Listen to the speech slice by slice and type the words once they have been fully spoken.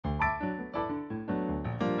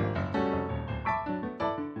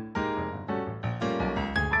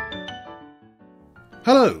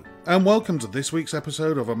Hello, and welcome to this week's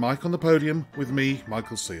episode of A Mic on the Podium with me,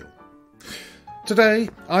 Michael Seal. Today,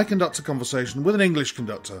 I conduct a conversation with an English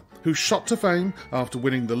conductor who shot to fame after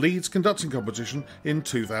winning the Leeds conducting competition in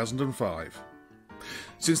 2005.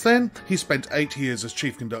 Since then, he spent 8 years as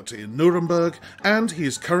chief conductor in Nuremberg, and he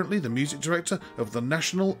is currently the music director of the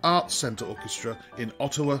National Arts Centre Orchestra in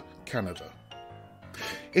Ottawa, Canada.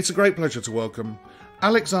 It's a great pleasure to welcome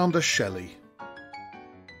Alexander Shelley.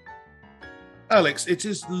 Alex, it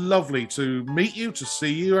is lovely to meet you, to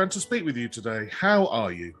see you, and to speak with you today. How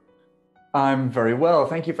are you? I'm very well.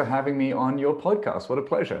 Thank you for having me on your podcast. What a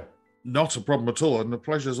pleasure. Not a problem at all, and the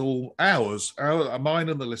pleasure's all ours, mine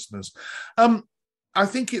and the listeners. I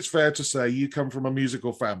think it's fair to say you come from a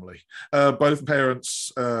musical family. Both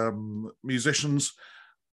parents, musicians.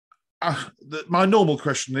 My normal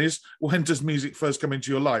question is, when does music first come into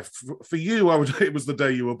your life? For you, it was the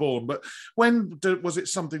day you were born. But when was it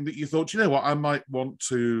something that you thought, you know what, I might want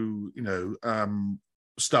to,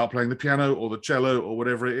 start playing the piano or the cello or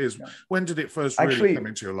whatever it is? Yeah. When did it first really come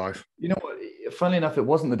into your life? You know what? Funnily enough, it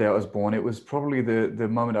wasn't the day I was born. It was probably the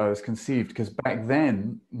moment I was conceived, because back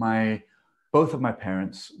then, both of my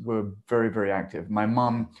parents were very, very active. My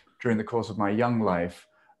mum, during the course of my young life,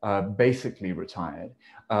 basically retired.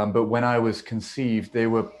 But when I was conceived,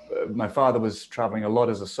 my father was traveling a lot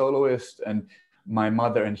as a soloist, and my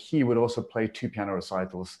mother and he would also play 2 piano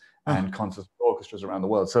recitals and concerts with orchestras around the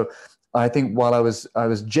world. So I think while I was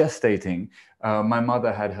gestating, my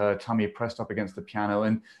mother had her tummy pressed up against the piano,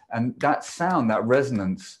 and that sound, that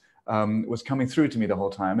resonance, was coming through to me the whole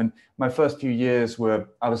time. And my first few years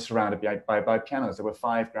I was surrounded by pianos. There were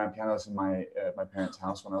 5 grand pianos in my parents'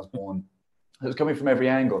 house when I was born. It was coming from every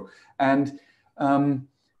angle. And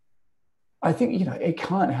I think, it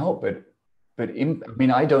can't help but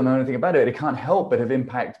I don't know anything about it. It can't help but have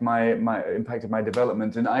impacted my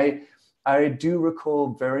development. And I do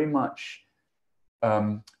recall very much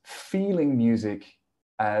feeling music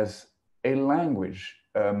as a language.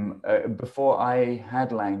 Before I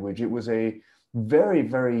had language, it was a very,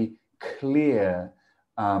 very clear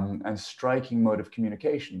and striking mode of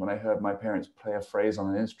communication. When I heard my parents play a phrase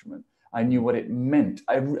on an instrument, I knew what it meant.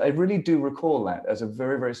 I really do recall that as a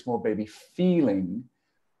very, very small baby, feeling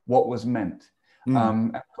what was meant.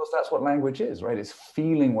 And of course, that's what language is, right? It's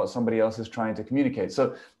feeling what somebody else is trying to communicate.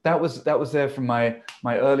 So that was there from my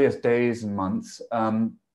earliest days and months.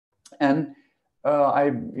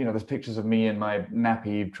 There's pictures of me in my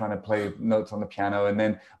nappy trying to play notes on the piano. And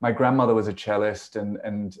then my grandmother was a cellist,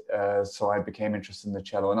 and so I became interested in the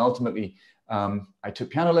cello. And ultimately, I took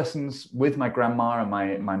piano lessons with my grandma and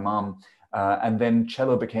my mom, and then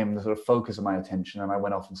cello became the sort of focus of my attention, and I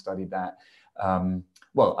went off and studied that.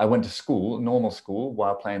 I went to school, normal school,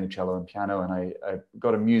 while playing the cello and piano, and I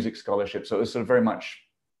got a music scholarship, so it was sort of very much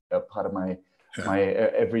a part of my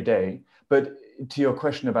everyday. But to your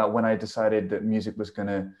question about when I decided that music was going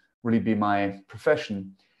to really be my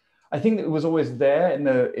profession, I think that it was always there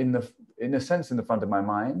in a sense in the front of my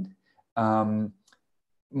mind.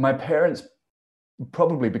 My parents,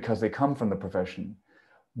 probably because they come from the profession,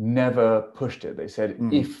 never pushed it. They said,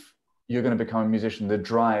 if you're going to become a musician, the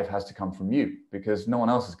drive has to come from you, because no one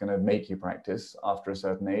else is going to make you practice after a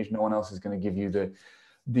certain age. No one else is going to give you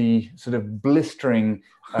the sort of blistering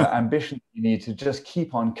ambition you need to just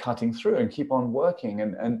keep on cutting through and keep on working,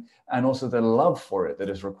 and also the love for it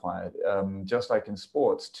that is required, just like in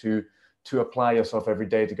sports, to apply yourself every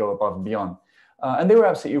day to go above and beyond. And they were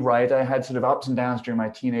absolutely right. I had sort of ups and downs during my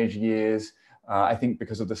teenage years. I think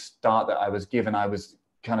because of the start that I was given, I was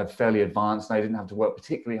kind of fairly advanced, and I didn't have to work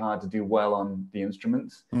particularly hard to do well on the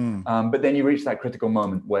instruments. But then you reach that critical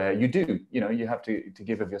moment where you have to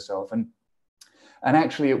give of yourself. And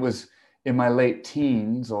actually it was in my late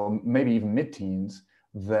teens, or maybe even mid-teens,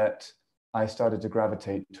 that I started to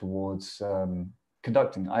gravitate towards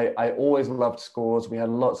conducting. I always loved scores. We had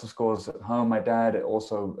lots of scores at home. My dad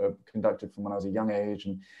also conducted from when I was a young age,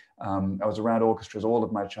 and I was around orchestras all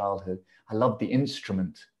of my childhood. I loved the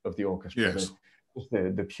instrument of the orchestra. Yes.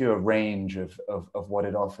 The pure range of what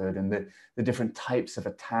it offered, and the different types of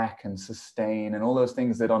attack and sustain, and all those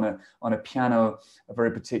things that on a piano are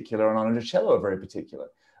very particular, and on a cello are very particular.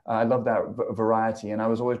 I love that variety, and I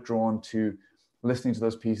was always drawn to listening to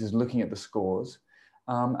those pieces, looking at the scores.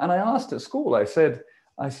 And I asked at school, I said,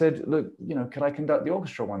 look, could I conduct the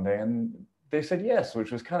orchestra one day? And they said yes,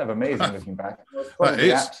 which was kind of amazing looking back. It was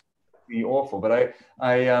probably absolutely awful, but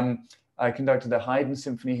I conducted a Haydn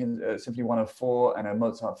Symphony, Symphony 104, and a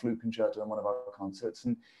Mozart flute concerto in one of our concerts.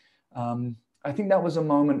 And I think that was a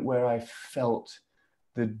moment where I felt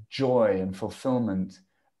the joy and fulfillment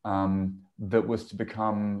that was to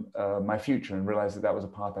become my future, and realized that was a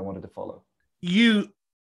path I wanted to follow. you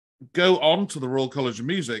go on to the Royal College of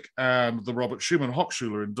Music and the Robert Schumann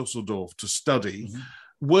Hochschule in Dusseldorf to study.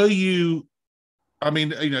 Were you, I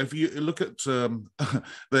mean, you know, if you look at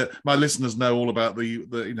my listeners know all about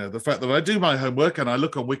the fact that I do my homework and I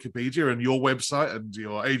look on Wikipedia and your website and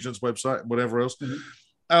your agent's website and whatever else.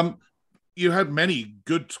 You had many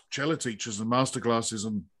good cello teachers and masterclasses,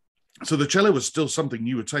 and so the cello was still something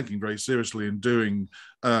you were taking very seriously and doing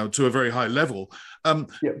to a very high level.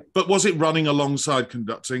 But was it running alongside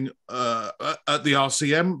conducting at the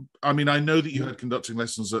RCM? I mean, I know that you had conducting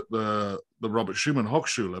lessons at the Robert Schumann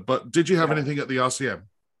Hochschule, but did you have anything at the RCM?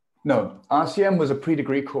 No, RCM was a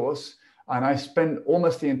pre-degree course, and I spent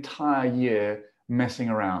almost the entire year messing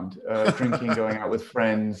around, drinking, going out with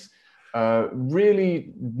friends,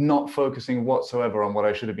 really not focusing whatsoever on what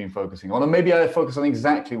I should have been focusing on. Or maybe I focused on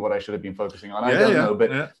exactly what I should have been focusing on. I don't know,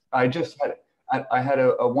 but I just had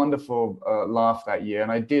a wonderful laugh that year,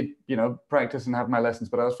 and I did, you know, practice and have my lessons,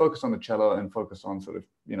 but I was focused on the cello and focused on sort of,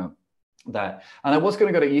 you know, that. And I was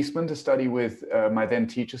going to go to Eastman to study with my then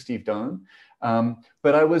teacher, Steve Doan.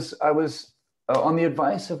 But I was on the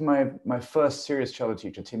advice of my first serious cello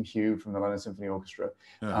teacher, Tim Hugh from the London Symphony Orchestra,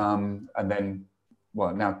 and then,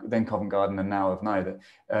 then Covent Garden and now of neither.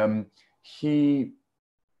 He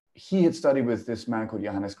had studied with this man called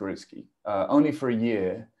Johannes Gorizki, only for a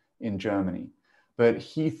year in Germany, but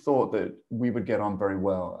he thought that we would get on very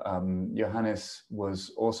well. Johannes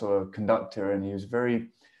was also a conductor, and he was very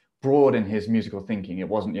broad in his musical thinking. It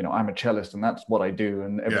wasn't, you know, I'm a cellist and that's what I do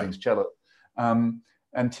and everything's cello. And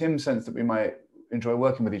Tim sensed that we might enjoy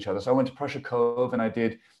working with each other. So I went to Prussia Cove and I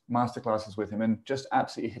did masterclasses with him and just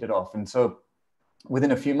absolutely hit it off. And so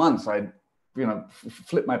within a few months, I, you know,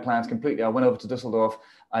 flipped my plans completely. I went over to Düsseldorf.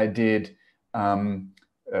 I did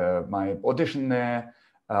my audition there.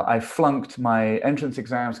 I flunked my entrance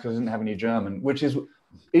exams because I didn't have any German, which is,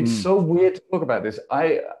 it's so weird to talk about this.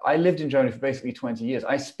 I lived in Germany for basically 20 years.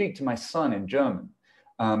 I speak to my son in German.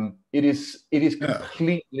 It is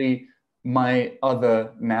completely my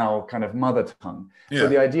other now kind of mother tongue. So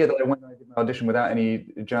the idea that I went and I did my audition without any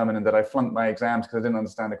German and that I flunked my exams because I didn't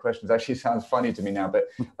understand the questions actually sounds funny to me now, but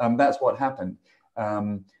that's what happened.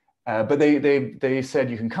 But they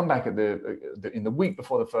said you can come back at in the week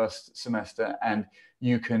before the first semester and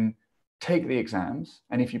you can take the exams,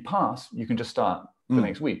 and if you pass, you can just start the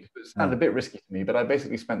next week. It sounded a bit risky to me, but I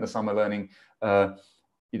basically spent the summer learning,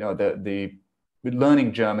 you know,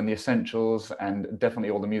 learning German, the essentials, and definitely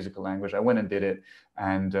all the musical language. I went and did it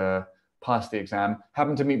and passed the exam.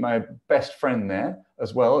 Happened to meet my best friend there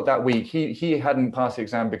as well that week. He hadn't passed the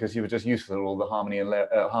exam because he was just used to all the harmony and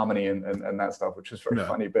that stuff, which was very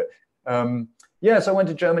funny. But so I went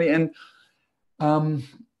to Germany, and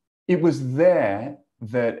it was there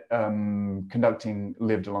that conducting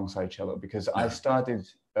lived alongside cello, because I started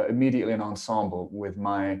immediately an ensemble with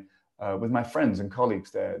my friends and colleagues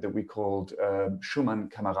there that we called Schumann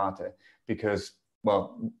Kamerate, because,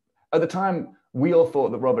 well, at the time, we all thought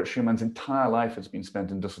that Robert Schumann's entire life has been spent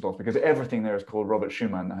in Düsseldorf because everything there is called Robert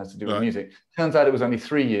Schumann that has to do with music. Turns out it was only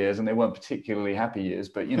 3 years and they weren't particularly happy years,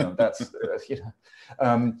 but, you know, that's you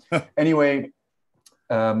know. Anyway,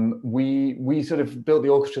 we sort of built the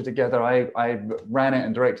orchestra together. I ran it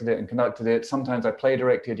and directed it and conducted it. Sometimes I play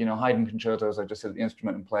directed, you know, Haydn concertos. I just sit at the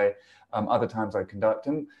instrument and play. Other times I conduct.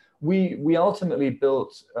 And we ultimately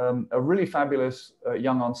built a really fabulous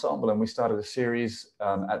young ensemble, and we started a series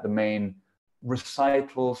at the main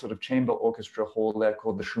recital sort of chamber orchestra hall there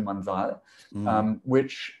called the Schumann Saal,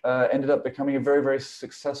 which ended up becoming a very, very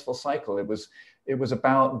successful cycle. It was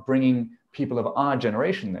about bringing people of our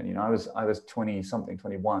generation then, you know, I was 20 something,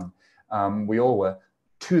 21. We all were,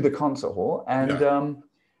 to the concert hall. And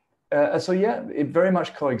it very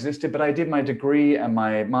much coexisted, but I did my degree and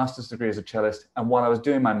my master's degree as a cellist. And while I was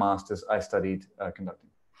doing my master's, I studied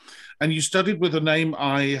conducting. And you studied with a name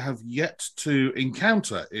I have yet to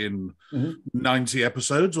encounter in 90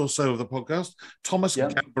 episodes or so of the podcast, Thomas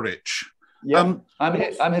Gabrich. Yeah,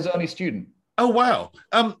 I'm his only student. Oh, wow.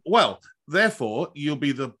 Well, therefore, you'll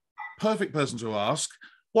be the perfect person to ask,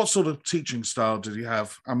 what sort of teaching style did he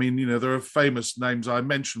have? I mean, you know, there are famous names I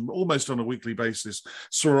mention almost on a weekly basis.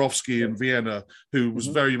 Swarovski in Vienna, who was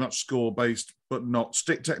very much score-based, but not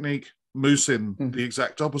stick technique. Musin, the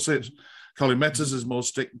exact opposite. Colin Metters is more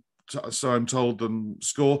stick, so I'm told, than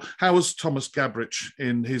score. How was Thomas Gabrich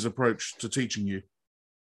in his approach to teaching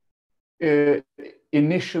you?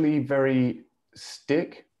 Initially very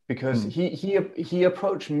stick, because he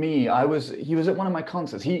approached me. He was at one of my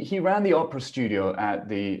concerts. He ran the opera studio at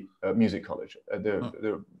the music college,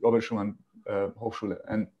 the Robert Schumann Hochschule,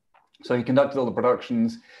 and so he conducted all the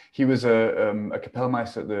productions. He was a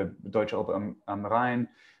Kapellmeister at the Deutsche Oper am Rhein.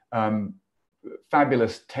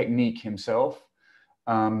 fabulous technique himself.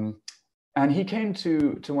 And he came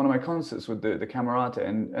to one of my concerts with the Camerata,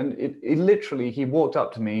 and it literally, he walked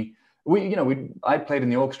up to me. I played in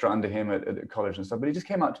the orchestra under him at college and stuff, but he just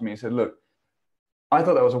came up to me and said, "Look, I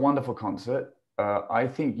thought that was a wonderful concert. I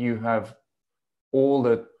think you have all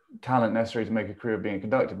the talent necessary to make a career of being a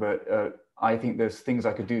conductor, but I think there's things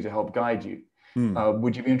I could do to help guide you.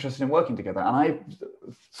 Would you be interested in working together?" And I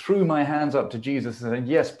threw my hands up to Jesus and said,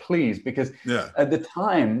 "Yes, please," because at the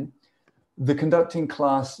time, the conducting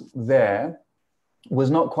class there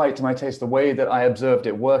was not quite to my taste, the way that I observed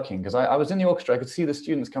it working, because I was in the orchestra, I could see the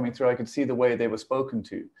students coming through, I could see the way they were spoken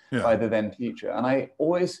to by the then teacher. And I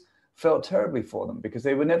always felt terribly for them because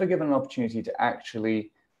they were never given an opportunity to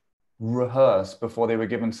actually rehearse before they were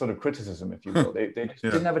given sort of criticism, if you will. They just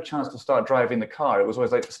didn't have a chance to start driving the car. It was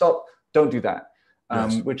always like, stop, don't do that,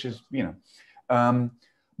 which is,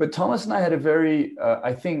 but Thomas and I had a very,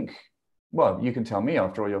 I think, well, you can tell me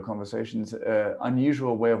after all your conversations,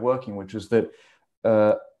 unusual way of working, which was that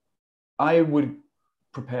I would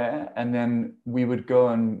prepare and then we would go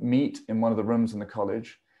and meet in one of the rooms in the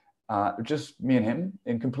college, just me and him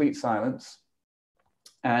in complete silence.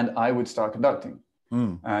 And I would start conducting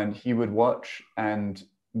and he would watch and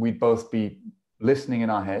we'd both be listening in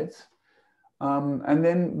our heads. And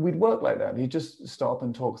then we'd work like that. He'd just stop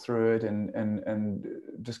and talk through it and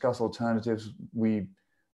discuss alternatives.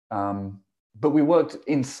 But we worked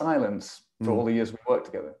in silence for all the years we worked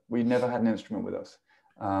together. We never had an instrument with us,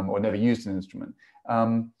 or never used an instrument.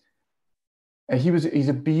 He's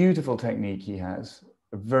a beautiful technique he has,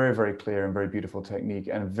 a very, very clear and very beautiful technique,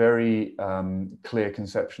 and a very clear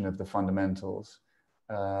conception of the fundamentals,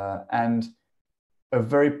 and a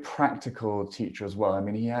very practical teacher as well. I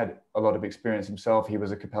mean, he had a lot of experience himself. He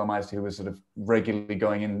was a Kapellmeister who was sort of regularly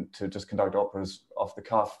going in to just conduct operas off the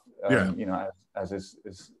cuff, as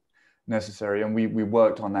is necessary, and we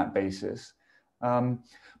worked on that basis.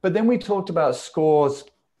 But then we talked about scores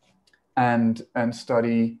and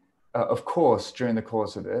study, of course, during the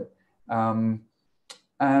course of it.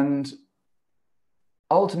 And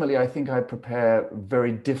ultimately, I think I prepare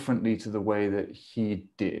very differently to the way that he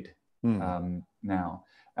did now.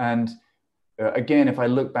 And again, if I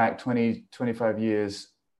look back 20, 25 years,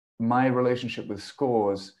 my relationship with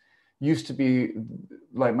scores used to be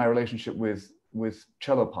like my relationship with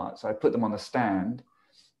cello parts. I put them on the stand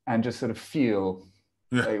and just sort of feel,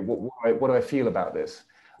 like, what do I feel about this?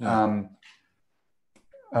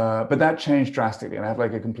 But that changed drastically, and I have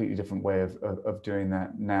like a completely different way of doing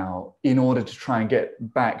that now in order to try and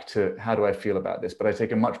get back to how do I feel about this. But I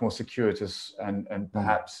take a much more circuitous and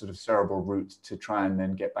perhaps sort of cerebral route to try and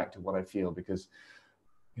then get back to what I feel, because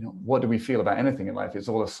what do we feel about anything in life? It's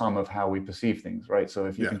all a sum of how we perceive things, right? So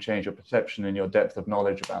if you can change your perception and your depth of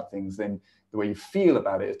knowledge about things, then the way you feel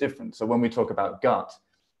about it is different. So when we talk about gut,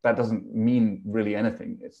 that doesn't mean really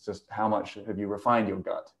anything. It's just how much have you refined your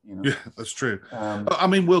gut, Yeah, that's true. I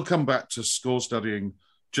mean, we'll come back to score studying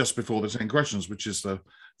just before the 10 questions, which is the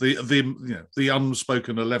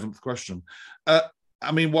unspoken 11th question.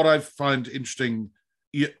 I mean, what I find interesting,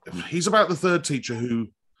 he's about the third teacher who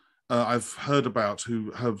I've heard about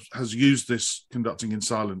who has used this conducting in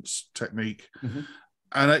silence technique.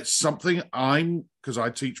 And it's something because I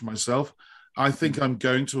teach myself, I think I'm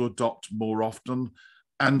going to adopt more often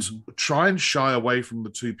and try and shy away from the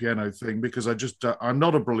two piano thing, because I'm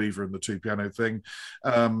not a believer in the two piano thing.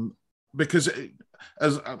 Because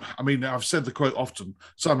I've said the quote often,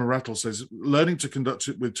 Simon Rattle says, learning to conduct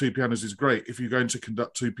it with two pianos is great if you're going to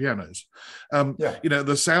conduct two pianos.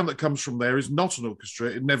 The sound that comes from there is not an orchestra.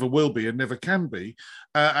 It never will be and never can be.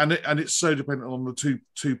 And it's so dependent on the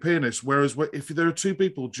two pianists. Whereas if there are two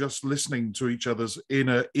people just listening to each other's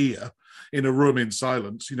inner ear in a room in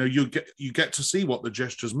silence, you get to see what the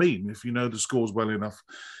gestures mean if you know the scores well enough.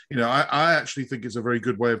 I actually think it's a very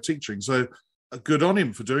good way of teaching. So good on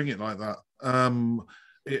him for doing it like that. To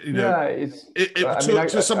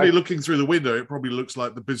somebody looking through the window, it probably looks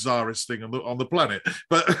like the bizarrest thing on the planet,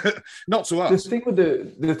 but not to us.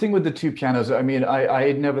 The thing with the two pianos, I mean, I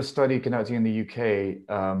had never studied conducting in the UK.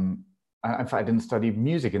 In fact, I didn't study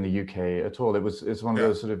music in the UK at all. It's one of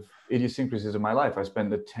those sort of idiosyncrasies of my life. I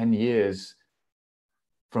spent the 10 years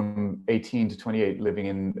from 18 to 28 living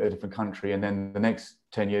in a different country, and then the next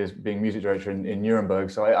 10 years being music director in Nuremberg.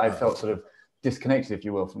 So I felt sort of disconnected, if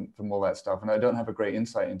you will, from all that stuff. And I don't have a great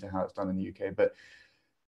insight into how it's done in the UK. But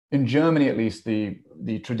in Germany, at least, the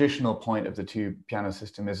traditional point of the two piano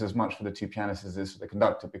system is as much for the two pianists as it is for the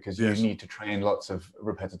conductor, because you need to train lots of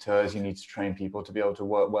repetiteurs, you need to train people to be able to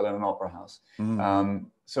work well in an opera house.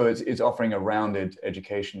 So it's offering a rounded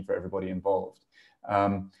education for everybody involved.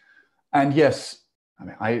 And yes, I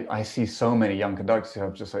mean, I see so many young conductors who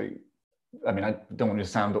have just like, I mean, I don't want to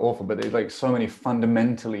sound awful, but there's like so many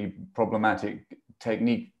fundamentally problematic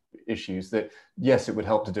technique issues that, yes, it would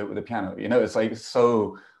help to do it with a piano. You know, it's like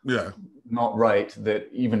so not right that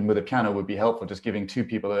even with a piano would be helpful, just giving two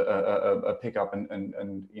people a pickup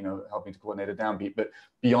and you know, helping to coordinate a downbeat. But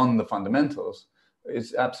beyond the fundamentals,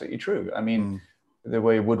 it's absolutely true. I mean, the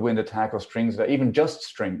way woodwind attack or strings, even just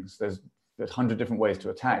strings, there's 100 different ways to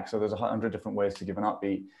attack. So there's 100 different ways to give an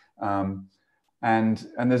upbeat. And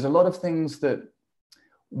there's a lot of things that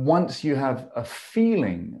once you have a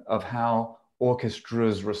feeling of how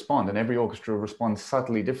orchestras respond, and every orchestra responds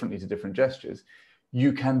subtly differently to different gestures,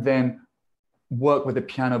 you can then work with the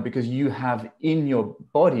piano because you have in your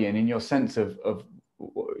body and in your sense of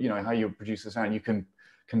you know, how you produce the sound, you can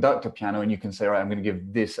conduct a piano and you can say, all right, I'm going to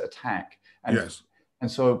give this attack. And, and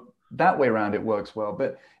so that way around it works well.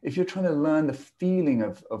 But if you're trying to learn the feeling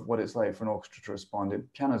of what it's like for an orchestra to respond,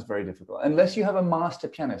 piano is very difficult, unless you have a master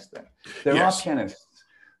pianist there. There are pianists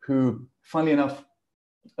who, funnily enough,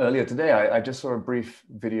 earlier today, I just saw a brief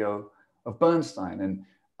video of Bernstein, and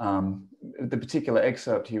the particular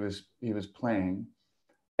excerpt he was playing,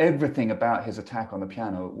 everything about his attack on the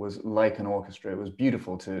piano was like an orchestra. It was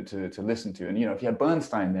beautiful to listen to. And, you know, if you had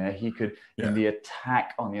Bernstein there, he could, in the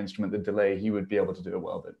attack on the instrument, the delay, he would be able to do it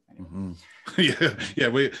well. But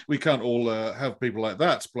anyway. We can't all have people like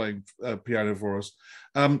that playing piano for us.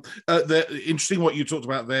 Interesting what you talked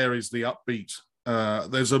about there is the upbeat.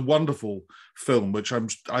 There's a wonderful film which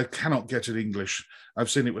I cannot get in English. I've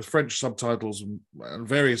seen it with French subtitles and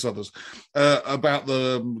various others about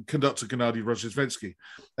the conductor Gennady Rozhesvensky,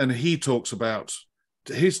 and he talks about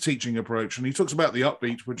his teaching approach, and he talks about the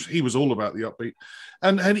upbeat, which he was all about the upbeat,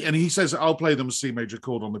 and he says, I'll play them a C major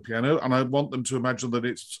chord on the piano, and I want them to imagine that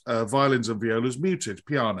it's violins and violas muted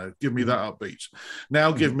piano. Give me that upbeat.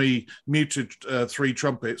 Now give me muted three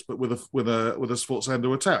trumpets, but with a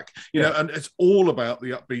sforzando attack. You know, and it's all about the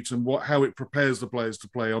upbeat and how it prepares the players to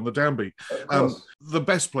play on the downbeat. The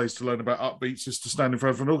best place to learn about upbeats is to stand in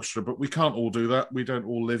front of an orchestra, but we can't all do that. We don't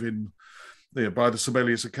all live in by the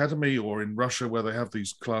Sibelius Academy or in Russia where they have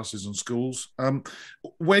these classes and schools.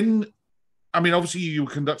 Obviously you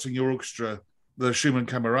were conducting your orchestra, the Schumann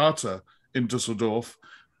Camerata in Dusseldorf.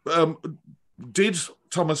 Did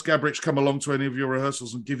Thomas Gabrich come along to any of your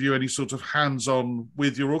rehearsals and give you any sort of hands-on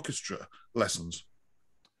with your orchestra lessons?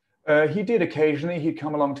 He did occasionally. He'd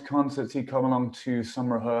come along to concerts. He'd come along to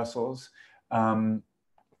some rehearsals.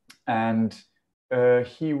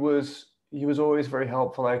 He was always very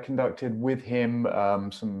helpful. I conducted with him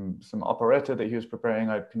some operetta that he was preparing.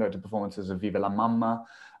 I conducted performances of Viva la Mamma,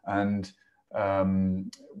 and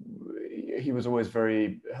he was always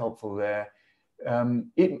very helpful there.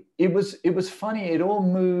 It was funny. It all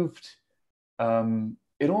moved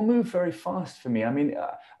very fast for me. I mean,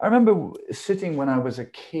 I remember sitting when I was a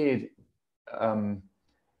kid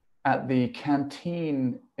at the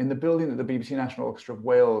canteen in the building that the BBC National Orchestra of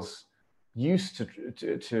Wales used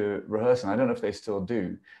to rehearse, and I don't know if they still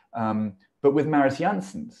do, but with Maris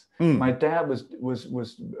Janssens. My dad was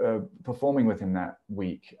performing with him that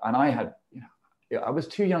week, and I was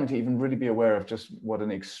too young to even really be aware of just what an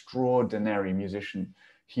extraordinary musician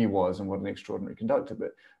he was and what an extraordinary conductor.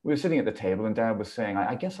 But we were sitting at the table, and Dad was saying,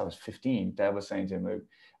 I guess I was 15, Dad was saying to him,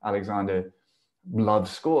 Alexander loves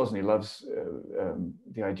scores and he loves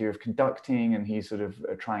the idea of conducting, and he's sort of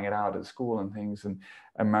trying it out at school and things. And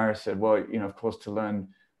Maris said, well, you know, of course, to learn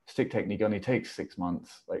stick technique only takes 6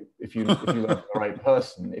 months. Like if you learn from the right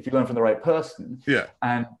person,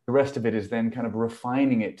 and the rest of it is then kind of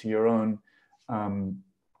refining it to your own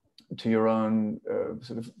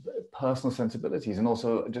sort of personal sensibilities, and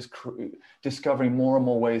also just discovering more and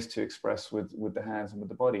more ways to express with the hands and with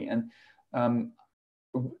the body. And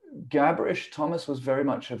Thomas was very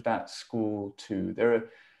much of that school too.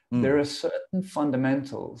 There are certain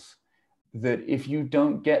fundamentals that if you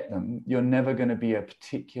don't get them, you're never going to be a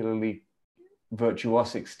particularly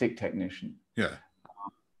virtuosic stick technician. Yeah.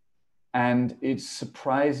 And it's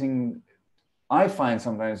surprising. I find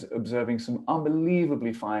sometimes observing some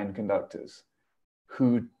unbelievably fine conductors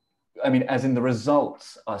who, I mean, as in the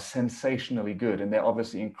results are sensationally good, and they're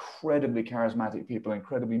obviously incredibly charismatic people,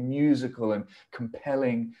 incredibly musical and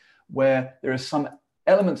compelling, where there are some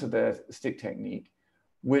elements of their stick technique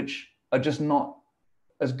which are just not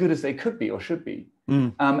as good as they could be or should be.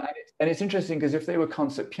 And it's interesting because if they were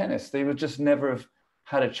concert pianists, they would just never have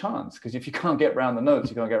had a chance, because if you can't get around the notes,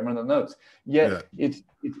 you can't get around the notes. Yet it's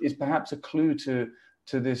perhaps a clue to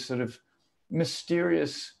this sort of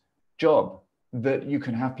mysterious job that you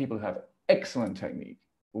can have people who have excellent technique,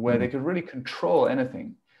 where they could really control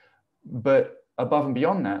anything, but above and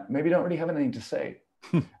beyond that, maybe don't really have anything to say.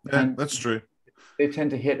 Yeah, And that's true. they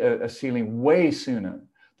tend to hit a ceiling way sooner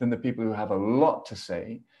than the people who have a lot to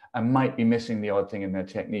say and might be missing the odd thing in their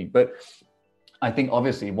technique. But I think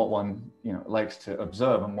obviously what one likes to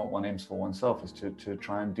observe and what one aims for oneself is to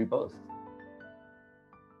try and do both.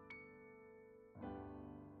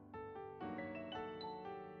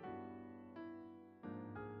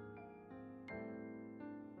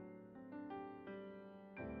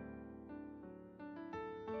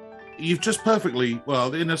 You've just perfectly,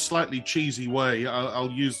 well, in a slightly cheesy way, I'll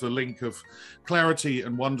use the link of clarity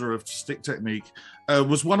and wonder of stick technique,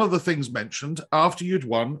 was one of the things mentioned after you'd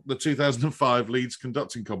won the 2005 Leeds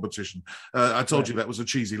conducting competition. I told you that was a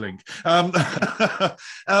cheesy link. What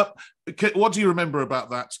do you remember about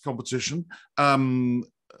that competition?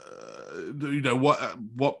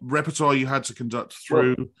 What repertoire you had to conduct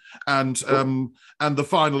through, and the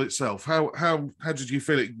final itself. How did you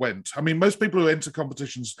feel it went? I mean, most people who enter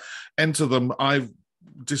competitions enter them, I've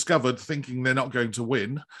discovered, thinking they're not going to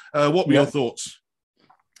win. What were your thoughts?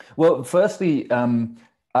 Well, firstly,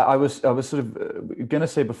 I was sort of going to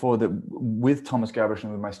say before that with Thomas Gabrish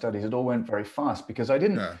and with my studies, it all went very fast because I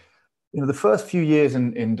didn't. The first few years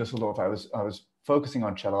in Düsseldorf, I was focusing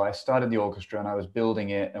on cello. I started the orchestra and I was building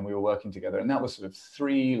it, and we were working together. And that was sort of 4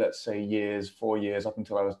 years up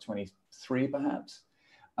until I was 23, perhaps.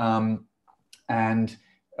 And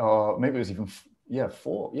maybe it was even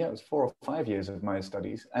 4. Yeah, it was 4 or 5 years of my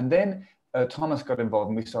studies. And then Thomas got involved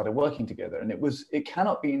and we started working together. And it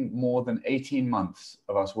cannot be more than 18 months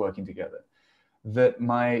of us working together that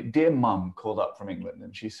my dear mum called up from England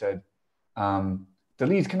and she said, the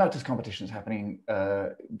Leeds Conductors competition is happening,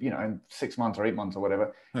 in 6 months or 8 months or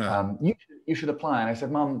whatever. Yeah. You should apply. And I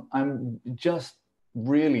said, Mum, I'm just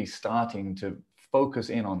really starting to focus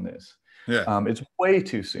in on this. Yeah. It's way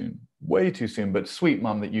too soon. But sweet,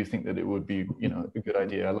 Mum, that you think that it would be, a good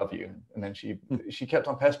idea. I love you. And then she kept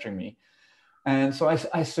on pestering me. And so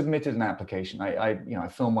I submitted an application. I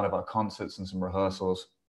filmed one of our concerts and some rehearsals,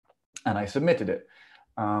 and I submitted it.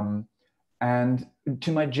 And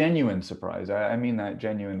to my genuine surprise, I mean that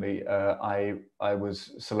genuinely, I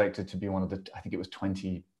was selected to be one of the, I think it was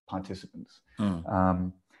 20 participants.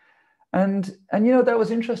 And that was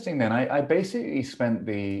interesting then. I basically spent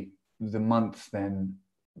the month then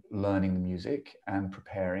learning the music and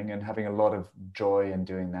preparing and having a lot of joy in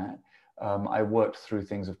doing that. I worked through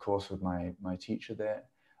things, of course, with my teacher there.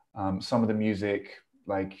 Some of the music,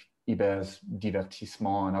 like Iber's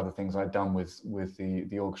Divertissement and other things I'd done with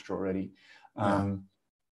the orchestra already. And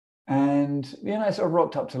I sort of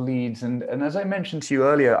rocked up to Leeds, and as I mentioned to you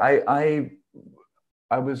earlier, I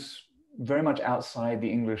was very much outside the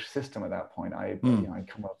English system at that point. I'd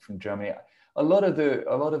come up from Germany. A lot of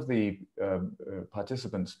the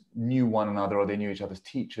participants knew one another, or they knew each other's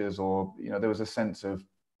teachers, or there was a sense of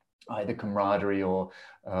either camaraderie or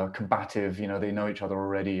combative. They know each other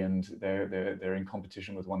already, and they're in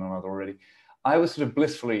competition with one another already. I was sort of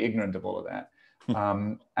blissfully ignorant of all of that.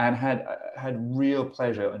 And had real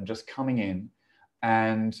pleasure in just coming in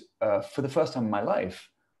and for the first time in my life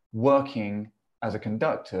working as a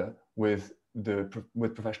conductor with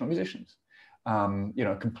professional musicians,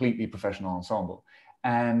 completely professional ensemble,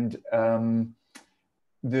 and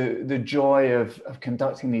the joy of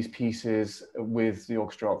conducting these pieces with the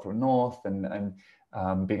Orchestra Opera North and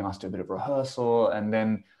being asked to do a bit of rehearsal, and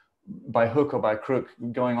then by hook or by crook,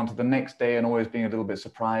 going on to the next day and always being a little bit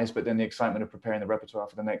surprised, but then the excitement of preparing the repertoire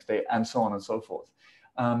for the next day, and so on and so forth.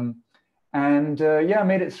 I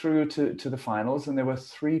made it through to the finals, and there were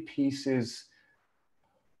 3 pieces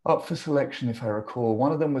up for selection, if I recall.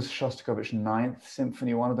 One of them was Shostakovich's 9th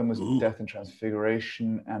Symphony, one of them was Death and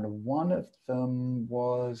Transfiguration, and one of them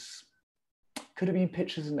could have been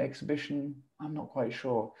Pictures and Exhibition, I'm not quite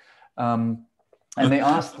sure. And they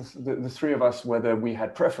asked the 3 of us whether we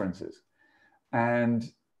had preferences.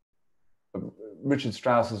 And Richard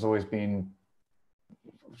Strauss has always been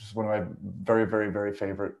just one of my very, very, very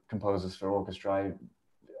favorite composers for orchestra.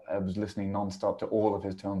 I was listening nonstop to all of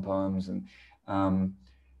his tone poems. And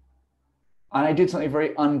I did something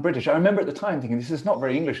very un-British. I remember at the time thinking, this is not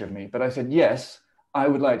very English of me, but I said, yes, I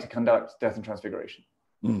would like to conduct Death and Transfiguration.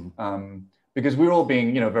 Because we were all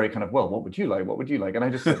being, very kind of, well, what would you like? What would you like? And I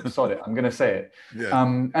just said, sod it, I'm going to say it. Yeah.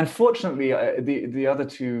 And fortunately, the other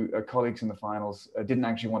 2 colleagues in the finals didn't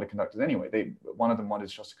actually want to conduct it anyway. One of them wanted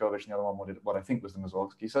Shostakovich, and the other one wanted what I think was the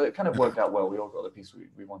Mussorgsky. So it kind of worked out well. We all got the piece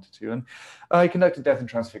we wanted to. And I conducted Death and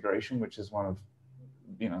Transfiguration, which is one of,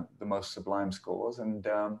 the most sublime scores. And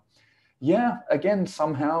again,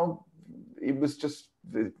 somehow it was just,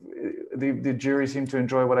 the jury seemed to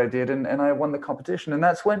enjoy what I did, and I won the competition. And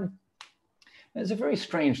that's when, it's a very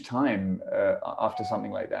strange time after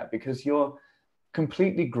something like that, because you're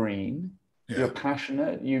completely green. Yeah. You're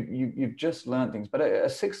passionate. You've just learned things. But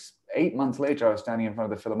 8 months later, I was standing in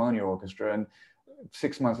front of the Philharmonia Orchestra, and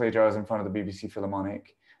 6 months later, I was in front of the BBC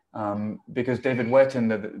Philharmonic, because David Wetton,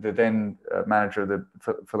 the then manager of the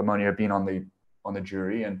Philharmonia, had been on the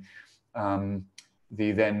jury, and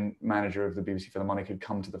the then manager of the BBC Philharmonic had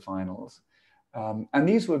come to the finals. And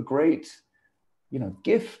these were great,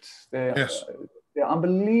 gifts. They're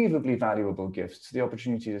unbelievably valuable gifts, the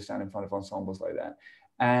opportunity to stand in front of ensembles like that.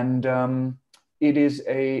 And it is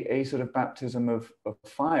a sort of baptism of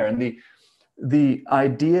fire. And the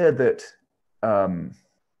idea that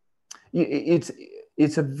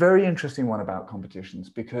it's a very interesting one about competitions,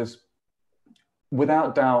 because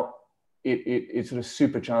without doubt, it sort of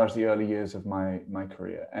supercharged the early years of my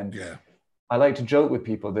career. And I like to joke with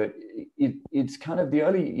people that it's kind of the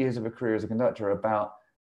early years of a career as a conductor about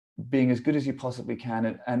being as good as you possibly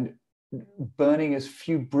can and burning as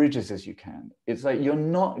few bridges as you can. It's like you're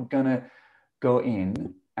not gonna go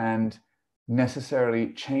in and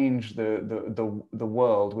necessarily change the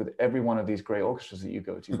world with every one of these great orchestras that you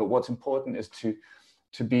go to. But what's important is to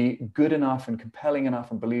be good enough and compelling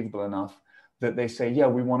enough and believable enough that they say, yeah,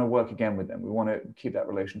 we want to work again with them. We want to keep that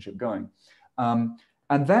relationship going. And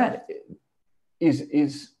that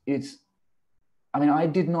it's, I mean, I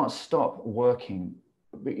did not stop working,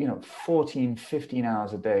 14, 15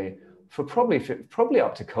 hours a day for probably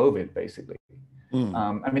up to COVID, basically.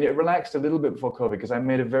 I mean, it relaxed a little bit before COVID, because I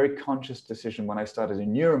made a very conscious decision when I started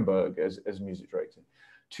in Nuremberg as music director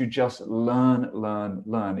to just learn.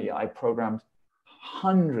 I programmed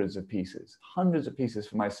hundreds of pieces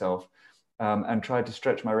for myself, and tried to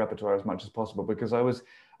stretch my repertoire as much as possible, because I was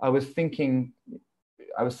thinking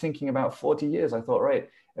about 40 years. I thought, right,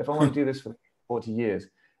 if I want to do this for 40 years,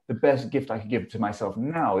 the best gift I could give to myself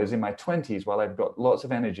now is in my 20s, while I've got lots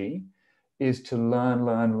of energy, is to learn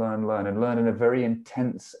in a very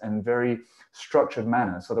intense and very structured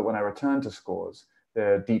manner, so that when I return to scores,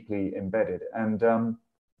 they're deeply embedded. And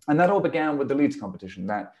that all began with the Leeds competition,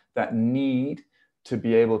 that need to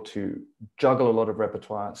be able to juggle a lot of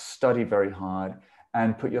repertoire, study very hard,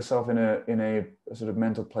 and put yourself in a sort of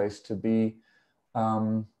mental place to be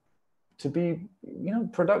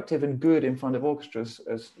productive and good in front of orchestras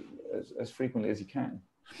as frequently as you can.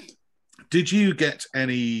 Did you get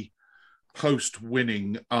any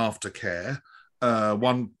post-winning aftercare?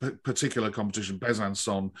 One particular competition,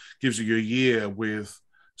 Besançon, gives you a year with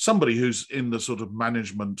somebody who's in the sort of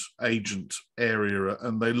management agent area,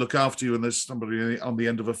 and they look after you, and there's somebody on the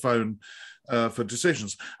end of a phone for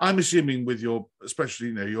decisions. I'm assuming with especially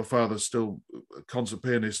your father's still a concert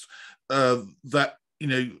pianist, that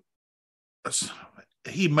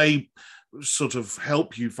he may sort of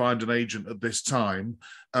help you find an agent at this time,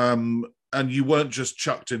 and you weren't just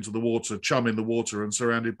chucked into the water, chum in the water, and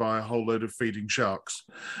surrounded by a whole load of feeding sharks.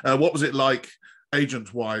 What was it like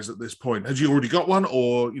agent-wise at this point? Had you already got one,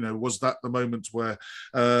 or was that the moment where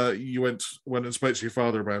you went and spoke to your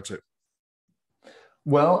father about it?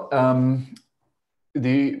 Well,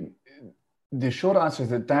 the short answer is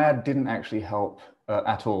that Dad didn't actually help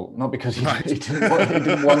at all. Not because he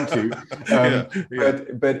didn't want to,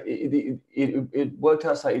 but it worked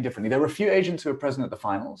out slightly differently. There were a few agents who were present at the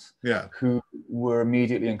finals, who were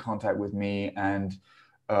immediately in contact with me, and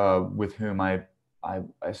with whom I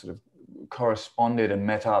sort of corresponded and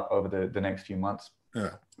met up over the next few months.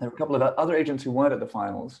 There were a couple of other agents who weren't at the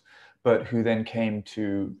finals, but who then came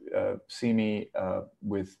to see me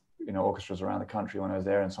with orchestras around the country when I was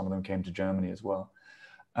there, and some of them came to Germany as well.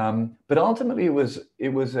 But ultimately, it was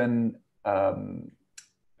an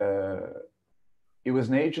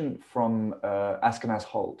agent from Askenas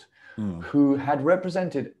Holt, who had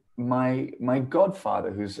represented my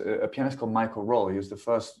godfather, who's a pianist called Michael Roll. He was the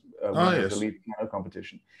first winner of the Leeds piano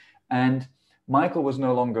competition, and Michael was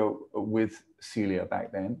no longer with Celia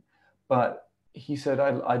back then, but he said,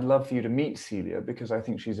 I'd love for you to meet Celia, because I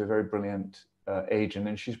think she's a very brilliant agent,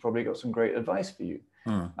 and she's probably got some great advice for you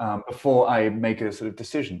before I make a sort of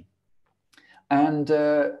decision. And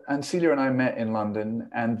Celia and I met in London,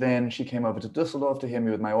 and then she came over to Düsseldorf to hear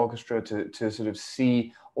me with my orchestra, to sort of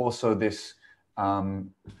see also this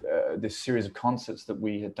this series of concerts that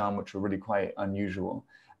we had done, which were really quite unusual.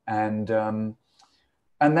 And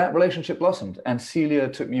that relationship blossomed, and Celia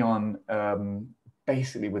took me on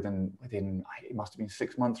basically within it must have been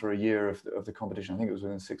 6 months or a year of the competition. I think it was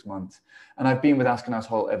within 6 months, and I've been with Askenas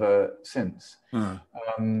Holt ever since.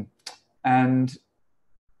 And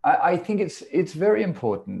I think it's very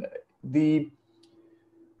important.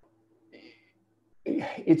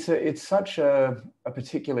 It's such a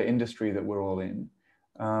particular industry that we're all in.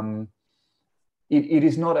 It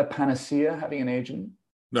is not a panacea having an agent.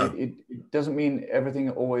 No. It doesn't mean everything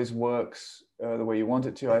always works the way you want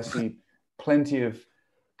it to. I see plenty of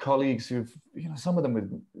colleagues who've, some of them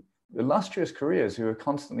with illustrious careers who are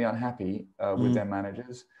constantly unhappy with their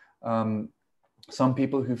managers. Some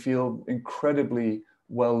people who feel incredibly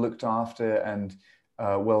well looked after and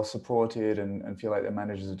well supported and feel like their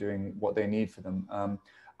managers are doing what they need for them.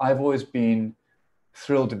 I've always been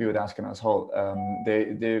thrilled to be with Ashkenaz Holt.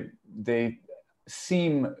 They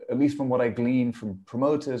seem, at least from what I glean from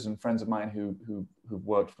promoters and friends of mine who've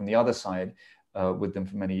worked from the other side with them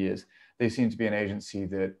for many years, they seem to be an agency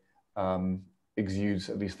that exudes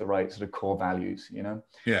at least the right sort of core values,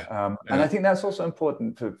 Yeah. And I think that's also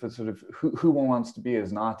important for sort of who one wants to be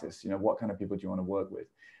as an artist. What kind of people do you want to work with?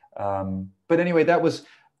 But anyway, that was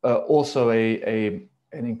also an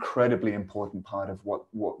incredibly important part of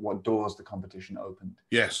what doors the competition opened.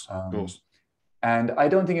 Yes, of course. And I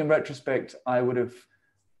don't think in retrospect I would have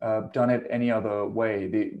done it any other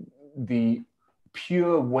way. The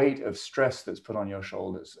pure weight of stress that's put on your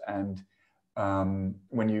shoulders, and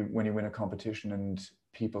when you win a competition and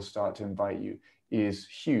people start to invite you, is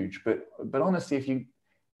huge. But honestly,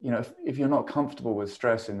 if you're not comfortable with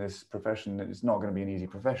stress in this profession, it's not going to be an easy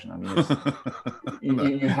profession. I mean, No.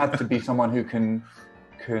 you have to be someone who can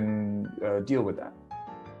deal with that.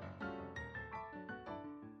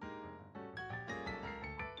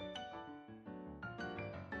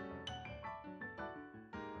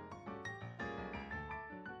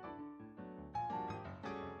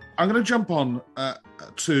 I'm going to jump on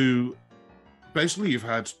to, basically you've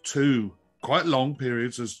had two quite long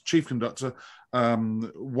periods as chief conductor.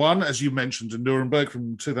 One, as you mentioned, in Nuremberg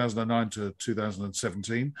from 2009 to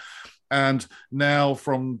 2017. And now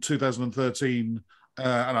from 2013,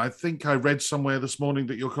 and I think I read somewhere this morning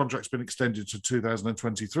that your contract's been extended to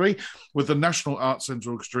 2023 with the National Arts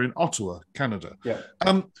Centre Orchestra in Ottawa, Canada. Yeah.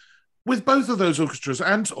 With both of those orchestras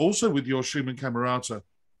and also with your Schumann Camerata,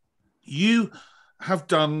 you have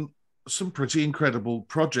done some pretty incredible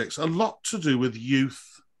projects, a lot to do with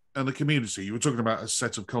youth and the community. You were talking about a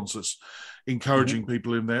set of concerts encouraging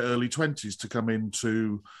people in their early 20s to come in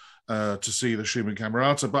to see the Schumann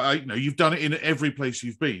Camerata, but you've done it in every place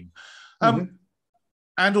you've been.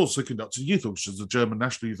 And also conducted youth orchestras, the German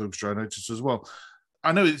National Youth Orchestra, I noticed as well.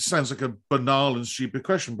 I know it sounds like a banal and stupid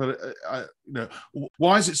question, but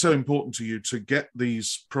why is it so important to you to get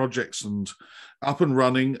these projects up and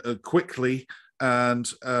running quickly, and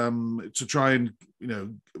to try and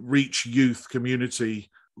reach youth community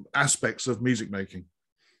aspects of music making?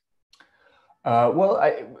 Well,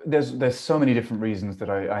 there's so many different reasons that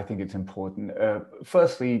I think it's important.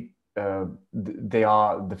 Firstly, they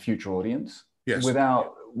are the future audience. Yes.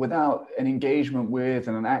 Without an engagement with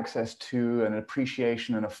and an access to and an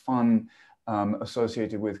appreciation and a fun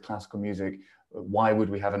associated with classical music, why would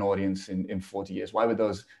we have an audience in 40 years? Why would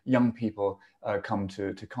those young people come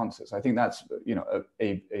to concerts? I think that's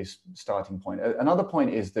a starting point. Another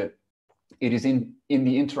point is that it is in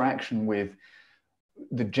the interaction with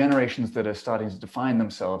the generations that are starting to define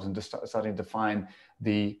themselves and starting to define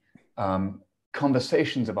the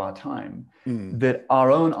conversations of our time that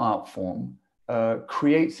our own art form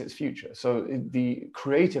creates its future. So the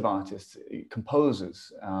creative artists,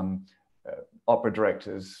 composers, opera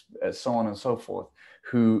directors, so on and so forth,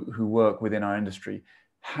 who work within our industry,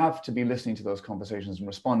 have to be listening to those conversations and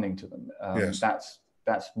responding to them. Yes.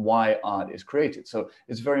 That's why art is created. So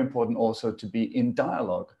it's very important also to be in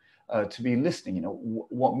dialogue, to be listening.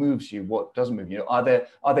 What moves you, what doesn't move you. Are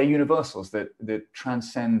there universals that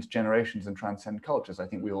transcend generations and transcend cultures? I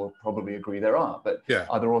think we all probably agree there are. But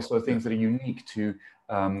are there also things that are unique to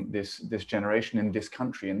this generation in this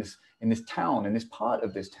country, in this town, in this part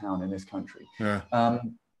of this town, in this country? Yeah.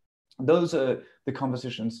 Those are the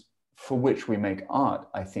conversations for which we make art,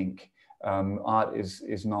 I think. Art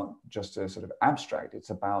is not just a sort of abstract.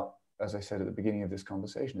 It's about, as I said at the beginning of this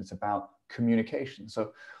conversation, it's about communication.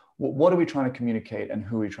 So what are we trying to communicate, and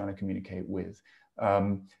who are we trying to communicate with?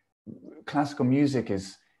 Classical music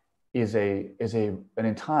is an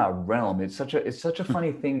entire realm. It's such a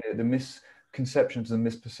funny thing, the misconceptions and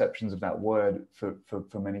misperceptions of that word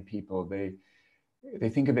for many people. They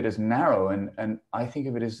think of it as narrow, and I think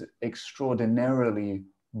of it as extraordinarily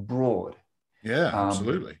broad. Yeah,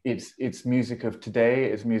 absolutely. It's music of today,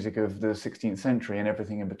 it's music of the 16th century and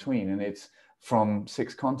everything in between, and it's from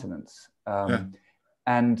 6 continents.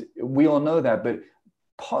 And we all know that, but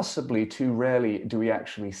possibly too rarely do we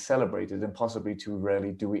actually celebrate it, and possibly too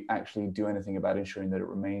rarely do we actually do anything about ensuring that it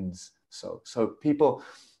remains so. So people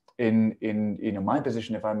in my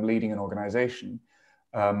position, if I'm leading an organization,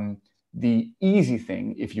 the easy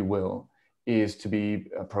thing, if you will, is to be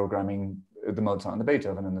programming the Mozart and the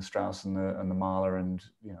Beethoven and the Strauss and the Mahler and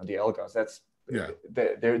the Elgars. That's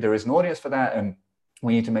there is an audience for that, and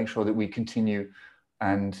we need to make sure that we continue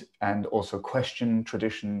and also question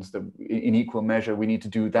traditions that in equal measure. We need to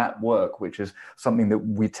do that work, which is something that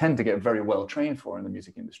we tend to get very well trained for in the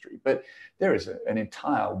music industry. But there is an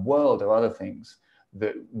entire world of other things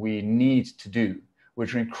that we need to do,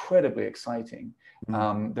 which are incredibly exciting,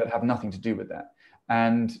 that have nothing to do with that.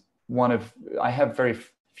 And I have very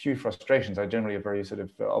few frustrations. I generally a very sort of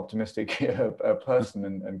optimistic person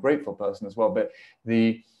and grateful person as well. But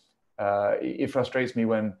it frustrates me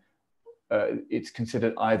when it's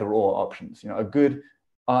considered either or options. A good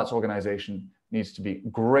arts organization needs to be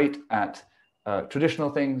great at traditional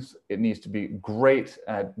things. It needs to be great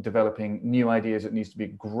at developing new ideas. It needs to be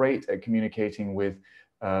great at communicating with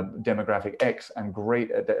demographic X and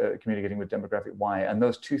great at communicating with demographic Y. And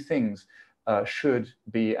those two things should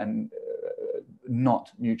be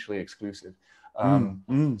not mutually exclusive.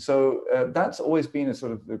 So that's always been a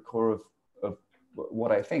sort of the core of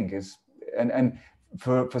what I think is, and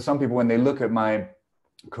for some people, when they look at my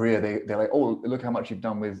career, they're like, oh, look how much you've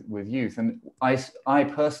done with youth. And I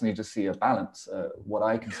personally just see a balance, what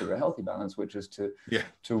I consider a healthy balance, which is to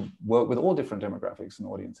work with all different demographics and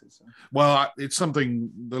audiences. So. Well, it's something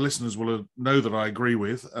the listeners will know that I agree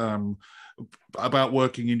with about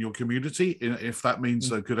working in your community, if that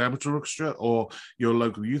means a good amateur orchestra or your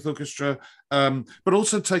local youth orchestra, but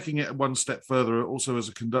also taking it one step further, also as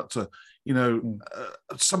a conductor.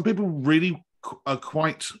 Some people really are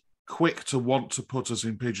quite quick to want to put us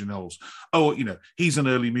in pigeonholes. Oh, he's an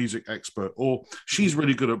early music expert, or she's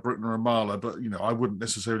really good at Bruckner and Mahler, but I wouldn't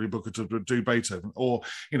necessarily book her to do Beethoven, or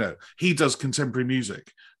he does contemporary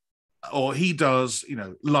music, or he does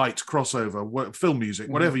light crossover film music,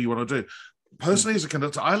 whatever you want to do. Personally, as a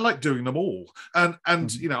conductor, I like doing them all, and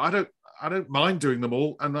I don't mind doing them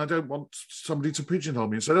all, and I don't want somebody to pigeonhole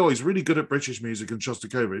me and say, "Oh, he's really good at British music and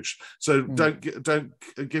Shostakovich, so don't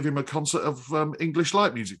give him a concert of English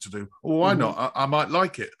light music to do." Or why not? I might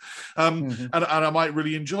like it, and I might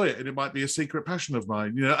really enjoy it, and it might be a secret passion of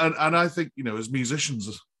mine. And I think as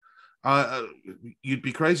musicians, you'd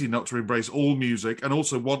be crazy not to embrace all music and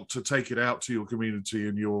also want to take it out to your community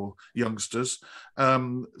and your youngsters.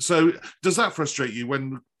 So does that frustrate you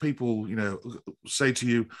when people, say to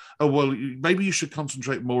you, oh, well, maybe you should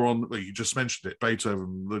concentrate more on, well, you just mentioned it,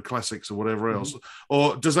 Beethoven, the classics or whatever else.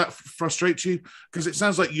 Or does that frustrate you? Because it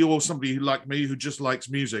sounds like you're somebody like me who just likes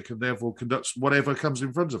music and therefore conducts whatever comes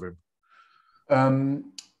in front of him.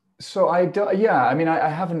 So I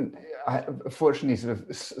haven't, I fortunately sort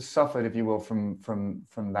of suffered, if you will, from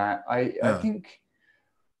that. I think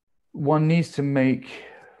one needs to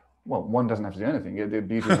one doesn't have to do anything. The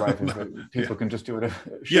beauty of life is that people can just do whatever,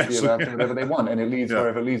 be allowed to do whatever they want, and it leads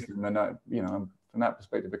wherever it leads them. And from that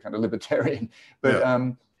perspective, a kind of libertarian. But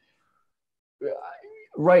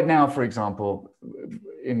right now, for example,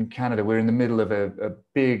 in Canada, we're in the middle of a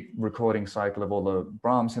big recording cycle of all the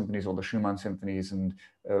Brahms symphonies, all the Schumann symphonies, and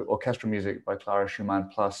orchestral music by Clara Schumann,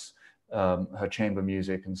 plus her chamber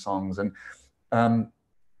music and songs. And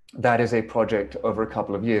that is a project over a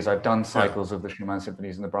couple of years. I've done cycles of the Schumann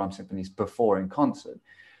symphonies and the Brahms symphonies before in concert.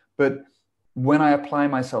 But when I apply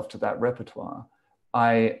myself to that repertoire,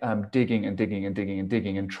 I am digging and digging and digging and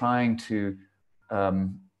digging and trying to,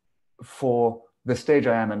 for the stage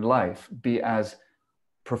I am in life, be as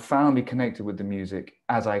profoundly connected with the music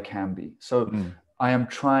as I can be. So I am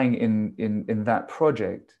trying in that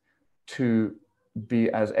project to be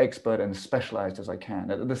as expert and specialized as I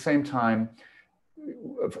can. At the same time,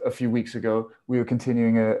 a few weeks ago, we were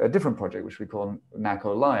continuing a different project, which we call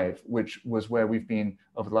NACO Live, which was where we've been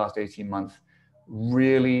over the last 18 months,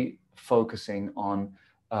 really focusing on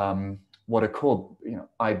what are called,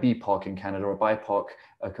 IBPOC in Canada, or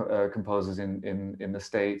BIPOC composers in the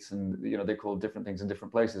States, and they call different things in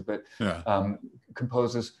different places, but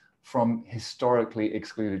composers from historically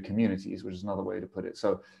excluded communities, which is another way to put it.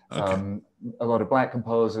 So a lot of Black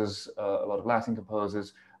composers, a lot of Latin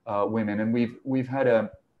composers, women, and we've had in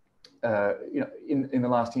the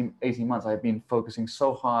last 18 months, I've been focusing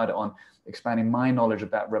so hard on expanding my knowledge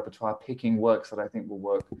of that repertoire, picking works that I think will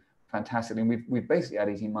work fantastically. And we've basically had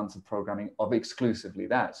 18 months of programming of exclusively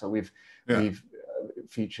that. So we've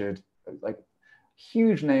featured like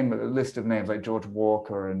huge list of names like George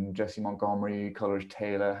Walker and Jesse Montgomery, Coleridge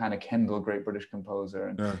Taylor, Hannah Kendall, great British composer,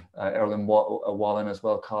 and Erilyn Wallen as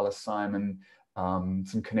well, Carlos Simon,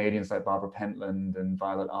 some Canadians like Barbara Pentland and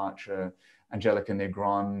Violet Archer, Angelica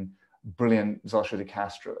Negron, brilliant Zosha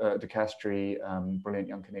de Castri, brilliant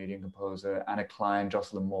young Canadian composer, Anna Klein,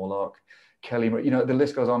 Jocelyn Morlock, Kelly, the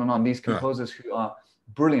list goes on and on. These composers who are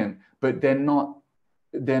brilliant, but they're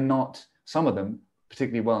not some of them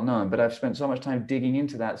particularly well known, but I've spent so much time digging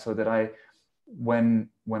into that so that when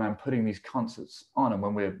I'm putting these concerts on and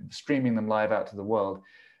when we're streaming them live out to the world,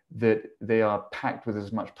 that they are packed with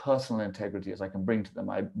as much personal integrity as I can bring to them.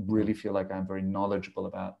 I really feel like I'm very knowledgeable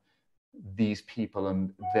about these people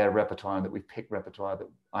and their repertoire, and that we've picked repertoire that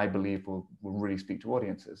I believe will really speak to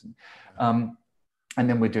audiences. And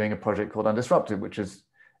then we're doing a project called Undisrupted, which is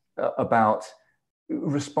about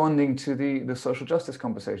responding to the social justice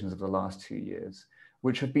conversations of the last 2 years,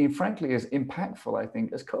 which have been, frankly, as impactful, I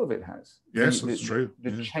think, as COVID has. Yes, that's true.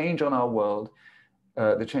 The change on our world,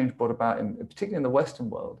 the change brought about, particularly in the Western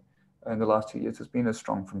world, in the last 2 years, has been as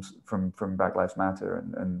strong from Black Lives Matter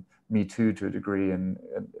and Me Too to a degree, and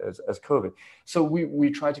as COVID. So we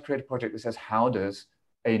tried to create a project that says, how does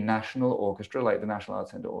a national orchestra like the National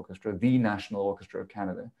Arts Centre Orchestra, the National Orchestra of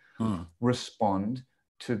Canada, respond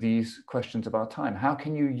to these questions of our time? How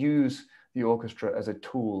can you use the orchestra as a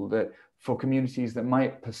tool that, for communities that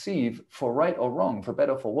might perceive, for right or wrong, for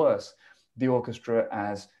better or for worse, the orchestra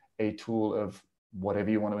as a tool of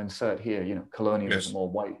whatever you want to insert here, colonialism, yes,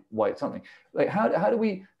 or white something. Like how do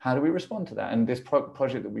we respond to that? And this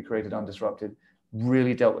project that we created, Undisrupted,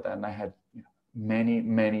 really dealt with that. And I had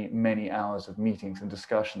many hours of meetings and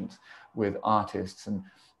discussions with artists, and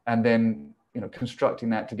then constructing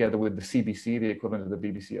that together with the CBC, the equivalent of the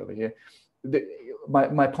BBC over here.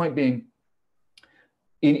 My point being,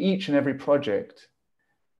 in each and every project,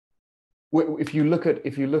 if you look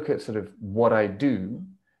at sort of what I do,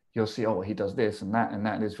 you'll see, oh, well, he does this and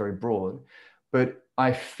that is very broad. But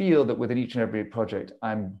I feel that within each and every project,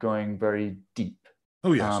 I'm going very deep.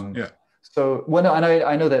 Oh, yes, yeah. So, and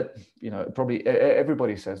I know that, probably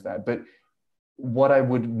everybody says that, but what I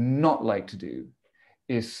would not like to do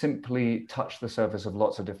is simply touch the surface of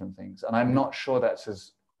lots of different things. And I'm not sure that's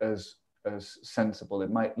as sensible.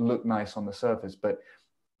 It might look nice on the surface, but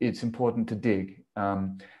it's important to dig.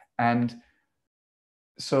 And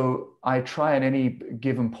so I try at any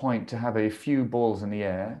given point to have a few balls in the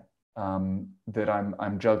air that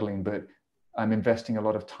I'm juggling, but I'm investing a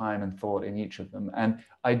lot of time and thought in each of them. And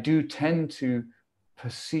I do tend to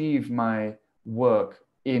perceive my work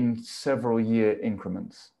in several year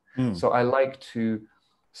increments. So I like to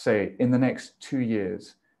say, in the next 2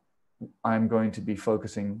 years, I'm going to be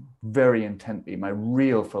focusing very intently, my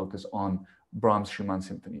real focus, on Brahms Schumann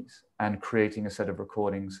symphonies and creating a set of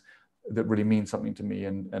recordings that really mean something to me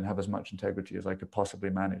and have as much integrity as I could possibly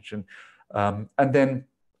manage. And then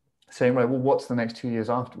saying, right, well, what's the next 2 years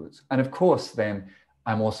afterwards? And of course, then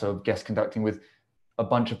I'm also guest conducting with a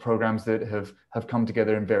bunch of programs that have come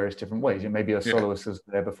together in various different ways. Maybe a soloist was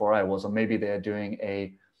there before I was, or maybe they're doing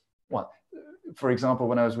for example,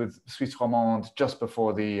 when I was with Suisse Romande just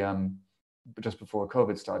before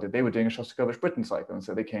COVID started, they were doing a Shostakovich Britain cycle. And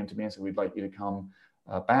so they came to me and said, we'd like you to come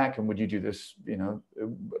back, and would you do this,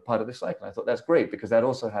 part of this cycle? I thought, that's great, because that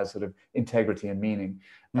also has sort of integrity and meaning.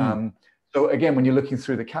 So again, when you're looking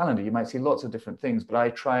through the calendar, you might see lots of different things, but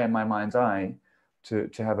I try in my mind's eye to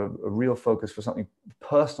have a real focus for something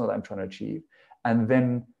personal that I'm trying to achieve. And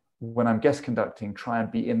then when I'm guest conducting, try and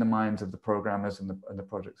be in the minds of the programmers and the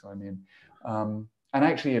projects I'm in. And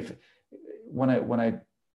actually, when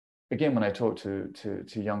I talk to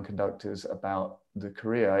young conductors about the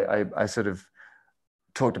career, I sort of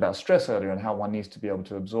talked about stress earlier and how one needs to be able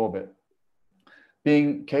to absorb it.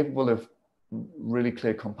 Being capable of really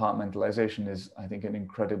clear compartmentalization is, I think, an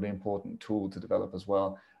incredibly important tool to develop as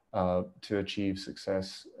well, to achieve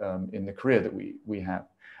success in the career that we have.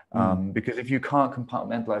 Because if you can't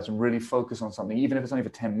compartmentalize and really focus on something, even if it's only for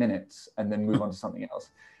 10 minutes, and then move on to something else,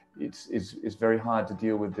 it's very hard to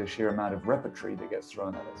deal with the sheer amount of repertory that gets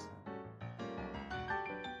thrown at us.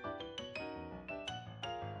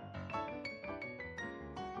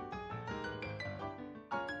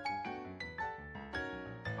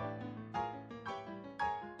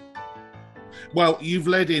 Well, you've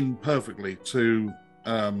led in perfectly to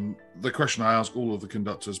the question I ask all of the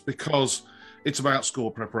conductors, because it's about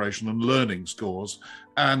score preparation and learning scores.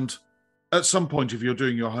 And at some point, if you're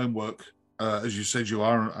doing your homework, as you said you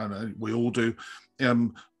are, and we all do,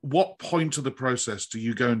 what point of the process do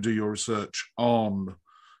you go and do your research on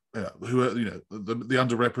who are the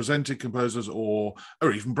underrepresented composers, or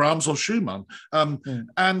even Brahms or Schumann?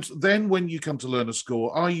 And then when you come to learn a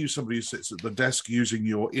score, are you somebody who sits at the desk using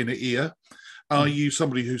your inner ear? Are you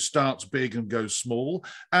somebody who starts big and goes small?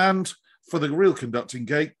 And for the real conducting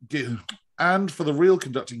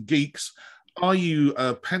geeks, are you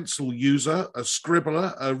a pencil user, a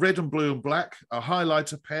scribbler, a red and blue and black, a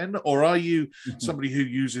highlighter pen, or are you somebody who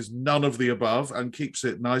uses none of the above and keeps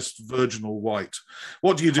it nice, virginal white?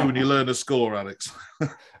 What do you do when you learn a score, Alex?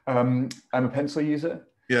 I'm a pencil user.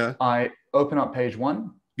 Yeah. I open up page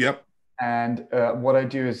 1. Yep. And what I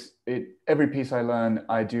do is, every piece I learn,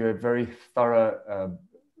 I do a very thorough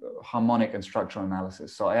harmonic and structural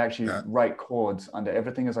analysis. So I actually write chords under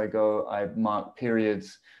everything as I go. I mark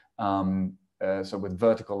periods, so with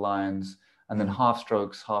vertical lines, and then half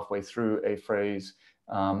strokes halfway through a phrase.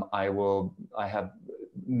 I have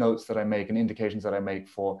notes that I make and indications that I make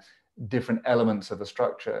for different elements of the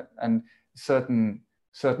structure. And certain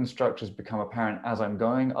structures become apparent as I'm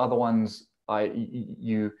going. Other ones,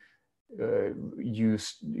 you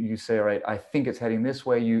say, all right, I think it's heading this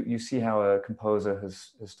way. You see how a composer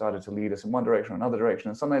has started to lead us in one direction or another direction.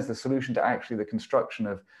 And sometimes the solution to actually the construction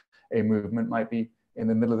of a movement might be in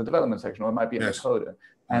the middle of the development section, or it might be in the coda.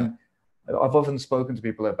 And I've often spoken to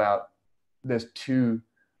people about, there's two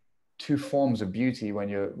forms of beauty when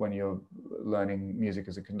you're learning music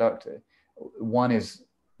as a conductor. One is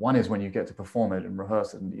when you get to perform it and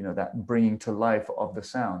rehearse it, and that bringing to life of the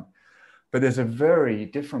sound. But there's a very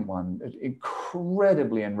different one,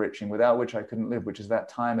 incredibly enriching, without which I couldn't live, which is that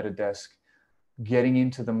time at a desk, getting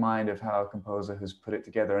into the mind of how a composer has put it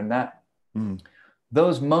together. And that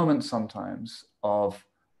those moments sometimes of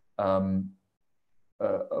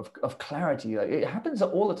clarity, like, it happens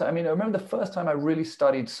all the time. I mean, I remember the first time I really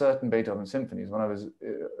studied certain Beethoven symphonies when I was,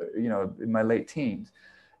 in my late teens.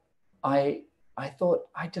 I thought,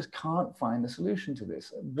 I just can't find the solution to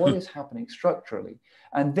this. What is happening structurally?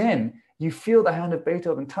 And then you feel the hand of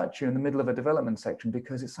Beethoven touch you in the middle of a development section,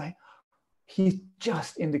 because it's like, he's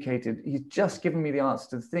just given me the answer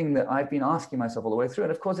to the thing that I've been asking myself all the way through.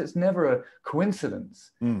 And of course, it's never a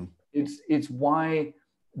coincidence. It's why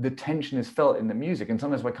the tension is felt in the music. And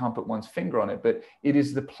sometimes I can't put one's finger on it, but it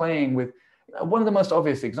is the playing with one of the most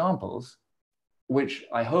obvious examples, which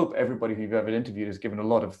I hope everybody who you've ever interviewed has given a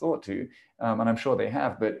lot of thought to, and I'm sure they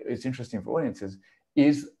have, but it's interesting for audiences,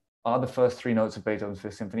 are the first 3 notes of Beethoven's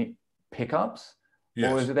Fifth Symphony pickups,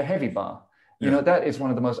 or is it a heavy bar? That is one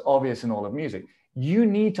of the most obvious in all of music. You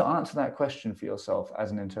need to answer that question for yourself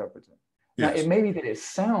as an interpreter. Now, it may be that it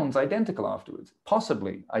sounds identical afterwards.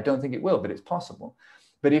 Possibly. I don't think it will, but it's possible.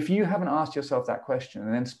 But if you haven't asked yourself that question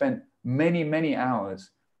and then spent many, many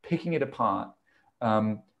hours picking it apart,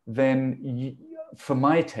 then for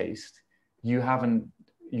my taste, you haven't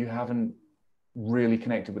really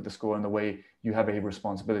connected with the score in the way you have a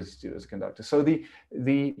responsibility to do as a conductor. So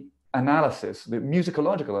the analysis, the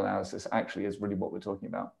musicological analysis, actually is really what we're talking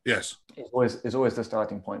about. Yes, is always the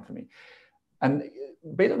starting point for me. And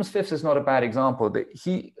Beethoven's Fifth is not a bad example. That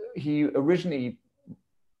he originally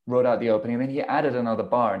wrote out the opening, and then he added another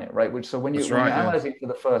bar in it, right? Which, so when you're analyzing for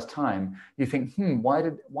the first time, you think, why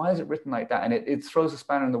is it written like that? And it throws a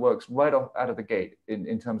spanner in the works right off out of the gate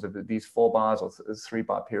in terms of these 4 bars or 3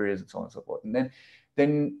 bar periods and so on and so forth. And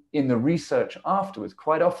then in the research afterwards,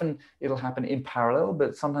 quite often it'll happen in parallel,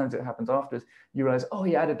 but sometimes it happens afterwards. You realize, oh,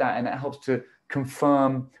 he added that, and that helps to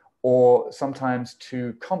confirm or sometimes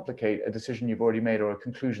to complicate a decision you've already made or a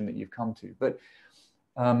conclusion that you've come to. But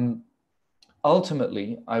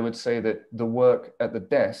ultimately, I would say that the work at the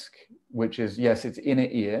desk, which is, yes, it's inner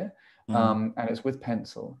ear, and it's with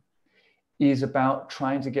pencil, is about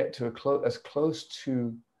trying to get to as close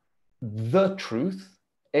to the truth,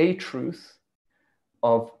 a truth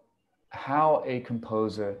of how a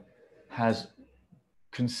composer has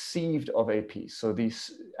conceived of a piece. So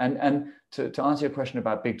and to answer your question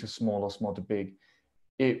about big to small or small to big,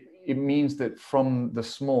 it means that from the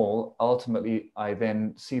small, ultimately, I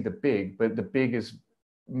then see the big, but the big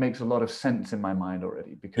makes a lot of sense in my mind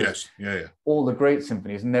already, because all the great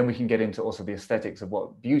symphonies, and then we can get into also the aesthetics of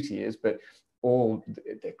what beauty is, but all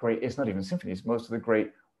the great, it's not even symphonies, most of the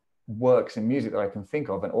great works in music that I can think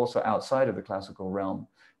of, and also outside of the classical realm,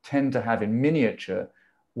 tend to have in miniature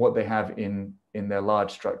what they have in their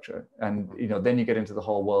large structure. And then you get into the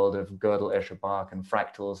whole world of Gödel, Escher, Bach, and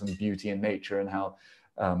fractals and beauty and nature, and how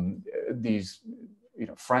these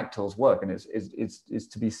fractals work, and it's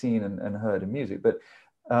to be seen and heard in music. But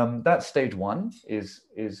that's stage 1, is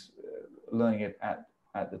learning it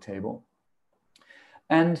at the table.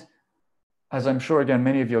 And as I'm sure, again,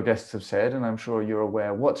 many of your guests have said, and I'm sure you're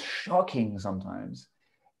aware, what's shocking sometimes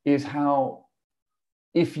is how,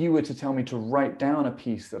 if you were to tell me to write down a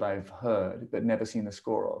piece that I've heard but never seen the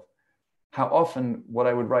score of, how often what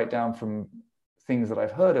I would write down from things that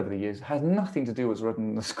I've heard over the years has nothing to do with what's written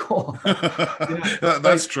in the score.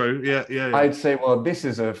 That's true. Yeah. I'd say, well, this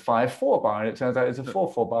is a 5/4 bar, and it turns out it's a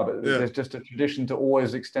 4/4 bar, but there's just a tradition to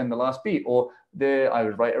always extend the last beat. Or I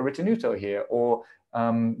would write a ritenuto here, or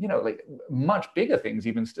like much bigger things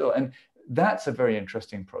even still. And that's a very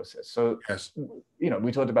interesting process. So,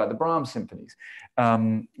 we talked about the Brahms symphonies.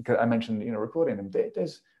 I mentioned, recording them.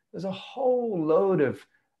 There's a whole load of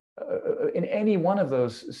in any one of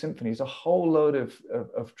those symphonies, a whole load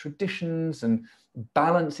of traditions and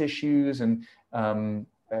balance issues and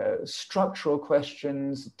structural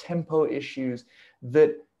questions, tempo issues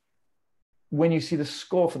that when you see the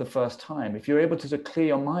score for the first time, if you're able to clear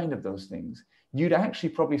your mind of those things, you'd actually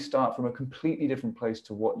probably start from a completely different place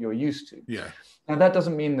to what you're used to. Yeah. Now, that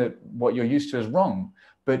doesn't mean that what you're used to is wrong,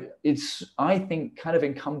 but it's, I think, kind of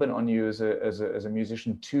incumbent on you as a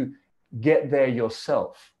musician to get there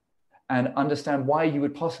yourself and understand why you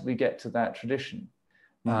would possibly get to that tradition.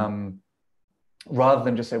 Rather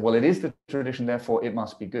than just say, well, it is the tradition, therefore it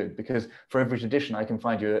must be good. Because for every tradition, I can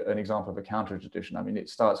find you an example of a counter tradition. I mean, it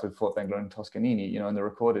starts with Furtwängler and Toscanini, you know, in the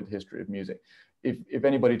recorded history of music. If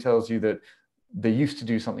anybody tells you that they used to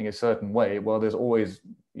do something a certain way, well, there's always,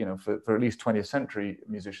 you know, for at least 20th century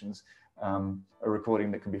musicians, a recording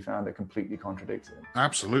that can be found that completely contradicts it.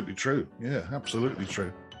 Absolutely true. Yeah, absolutely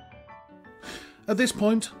true. At this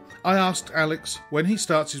point, I asked Alex when he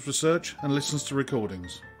starts his research and listens to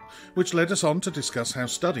recordings, which led us on to discuss how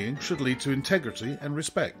studying should lead to integrity and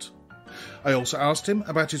respect. I also asked him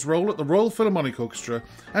about his role at the Royal Philharmonic Orchestra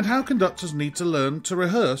and how conductors need to learn to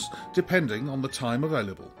rehearse depending on the time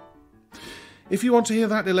available. If you want to hear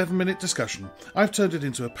that 11-minute discussion, I've turned it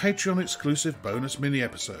into a Patreon-exclusive bonus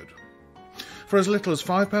mini-episode. For as little as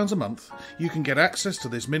 £5 a month, you can get access to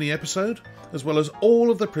this mini-episode, as well as all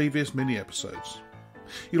of the previous mini-episodes.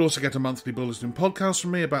 You'll also get a monthly bulletin podcast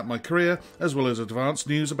from me about my career, as well as advanced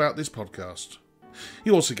news about this podcast.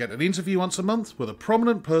 You also get an interview once a month with a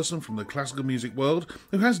prominent person from the classical music world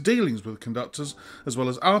who has dealings with conductors, as well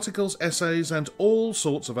as articles, essays, and all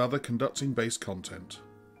sorts of other conducting-based content.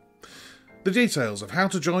 The details of how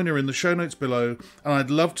to join are in the show notes below, and I'd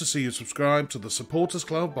love to see you subscribe to the Supporters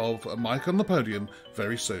Club of A Mic on the Podium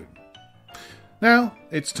very soon. Now,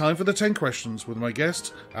 it's time for the 10 questions with my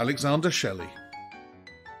guest, Alexander Shelley.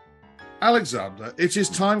 Alexander, it is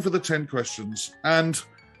time for the 10 questions, and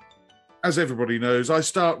as everybody knows, I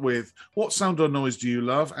start with, what sound or noise do you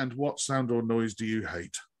love, and what sound or noise do you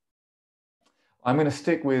hate? I'm going to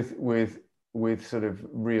stick with sort of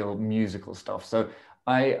real musical stuff. So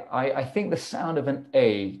I think the sound of an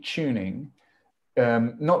A tuning,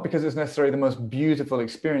 not because it's necessarily the most beautiful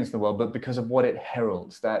experience in the world, but because of what it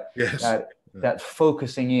heralds, that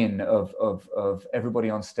focusing in of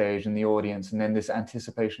everybody on stage and the audience, and then this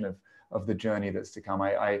anticipation of the journey that's to come.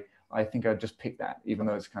 I think I'd just pick that, even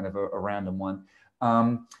though it's kind of a random one.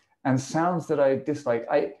 And sounds that I dislike,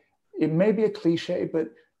 it may be a cliche, but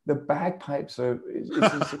the bagpipes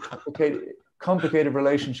it's a complicated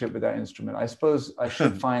relationship with that instrument. I suppose I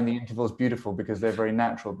should find the intervals beautiful because they're very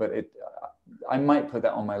natural, but I might put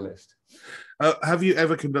that on my list. Have you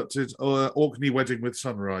ever conducted Orkney Wedding with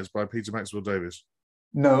Sunrise by Peter Maxwell Davies?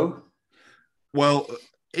 No. Well,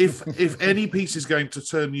 if any piece is going to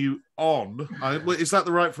turn you on, is that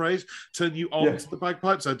the right phrase? Turn you on to the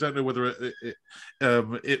bagpipes? I don't know whether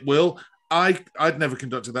it will. I'd never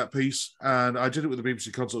conducted that piece, and I did it with the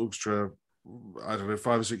BBC Concert Orchestra, I don't know,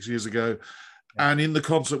 5 or 6 years ago. And in the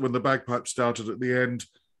concert, when the bagpipes started at the end,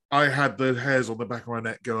 I had the hairs on the back of my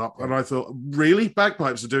neck go up, and I thought, really?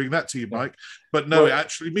 Bagpipes are doing that to you, Mike? But no,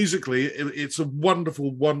 actually, musically, it's a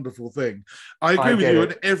wonderful, wonderful thing. I agree with you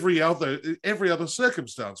in every other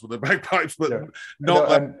circumstance with the bagpipes, but not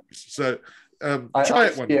that. So try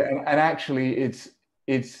it one day. And actually,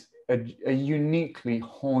 it's a uniquely,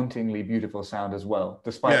 hauntingly beautiful sound as well,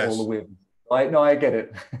 despite all the wind. No, I get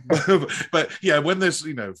it. but yeah, when there's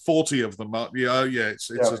 40 of them,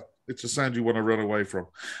 it's a sound you want to run away from.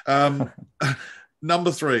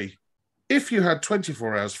 Number 3, if you had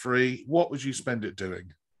 24 hours free, what would you spend it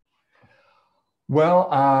doing? Well,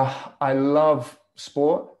 I love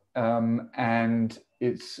sport, and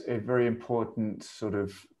it's a very important sort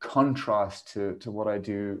of contrast to what I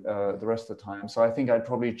do the rest of the time. So I think I'd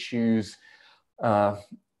probably choose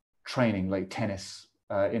training, like tennis.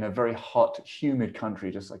 In a very hot, humid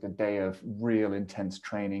country, just like a day of real intense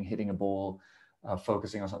training, hitting a ball,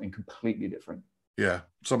 focusing on something completely different. Yeah,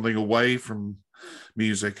 something away from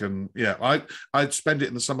music. And yeah, I'd spend it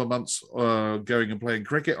in the summer months going and playing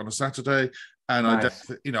cricket on a Saturday. And nice.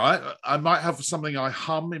 I might have something I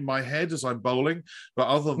hum in my head as I'm bowling, but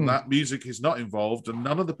other than that, music is not involved, and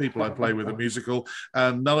none of the people I play with are musical,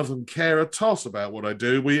 and none of them care a toss about what I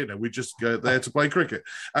do. We just go there to play cricket,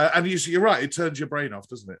 and you're right, it turns your brain off,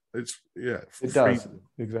 doesn't it? It does,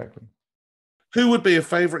 exactly. Who would be a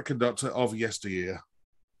favourite conductor of yesteryear?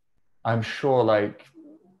 I'm sure, like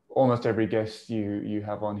almost every guest you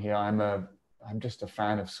have on here, I'm just a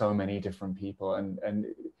fan of so many different people, and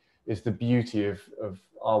it's the beauty of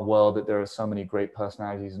our world that there are so many great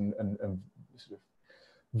personalities and sort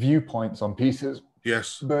of viewpoints on pieces.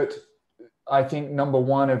 Yes. But I think number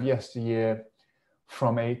one of yesteryear,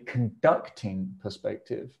 from a conducting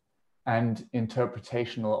perspective and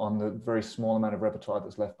interpretational on the very small amount of repertoire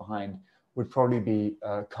that's left behind, would probably be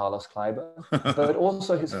Carlos Kleiber, but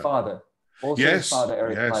also his father. His father,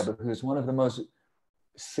 Eric Kleiber, who's one of the most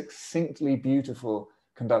succinctly beautiful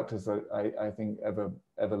conductors that I think ever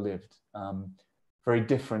lived. Very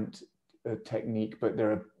different technique, but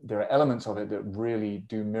there are elements of it that really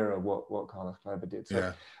do mirror what Carlos Kleiber did.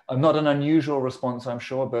 So not an unusual response, I'm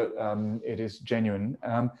sure, but it is genuine.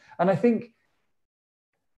 And I think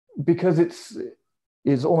because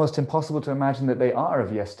it's almost impossible to imagine that they are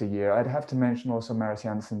of yesteryear, I'd have to mention also Maris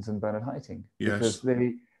Janssens and Bernard Haitink, because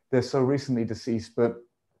they're so recently deceased, but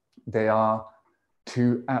they are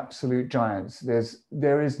two absolute giants.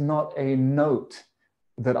 There is not a note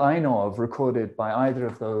that I know of recorded by either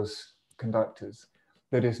of those conductors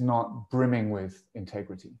that is not brimming with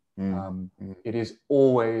integrity. It is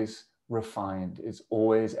always refined, it's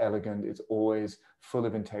always elegant, it's always full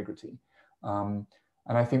of integrity.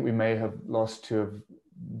 And I think we may have lost two of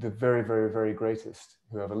the very, very, very greatest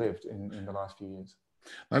who ever lived in the last few years.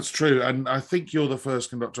 That's true. And I think you're the first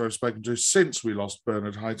conductor I've spoken to since we lost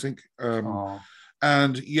Bernard Haitink.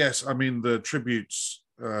 And yes, I mean, the tributes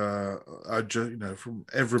are just, from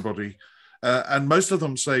everybody. And most of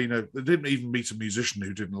them say, they didn't even meet a musician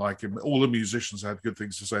who didn't like him. All the musicians had good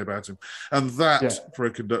things to say about him. And that, for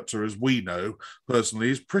a conductor, as we know personally,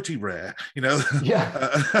 is pretty rare. We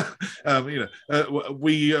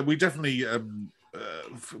definitely...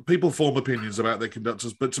 people form opinions about their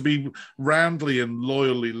conductors, but to be roundly and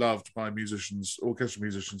loyally loved by musicians, orchestral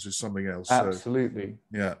musicians, is something else. Absolutely.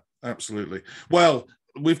 So, absolutely. Well,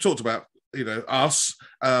 we've talked about, us,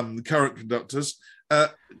 current conductors.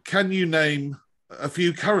 Can you name a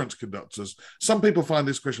few current conductors? Some people find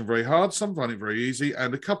this question very hard, some find it very easy,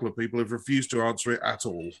 and a couple of people have refused to answer it at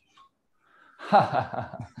all.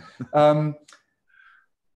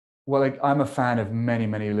 Well, I'm a fan of many,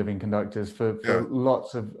 many living conductors for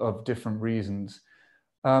lots of different reasons.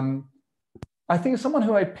 I think someone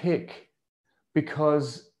who I pick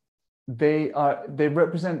because they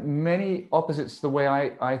represent many opposites to the way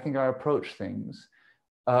I think I approach things,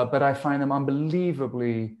 but I find them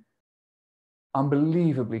unbelievably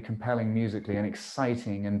compelling musically and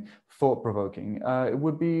exciting and thought-provoking. It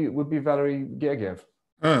would be Valery Gergiev.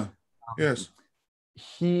 Yes.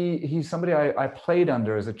 He's somebody I played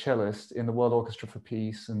under as a cellist in the World Orchestra for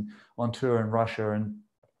Peace and on tour in Russia, and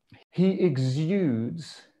he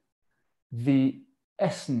exudes the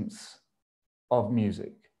essence of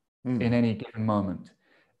music in any given moment.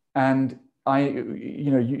 And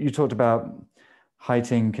you talked about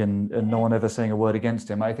Haitink and no one ever saying a word against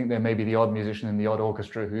him. I think there may be the odd musician in the odd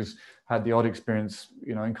orchestra who's had the odd experience,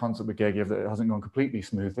 in concert with Gergiev that hasn't gone completely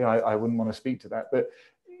smoothly. I wouldn't want to speak to that, but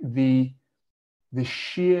the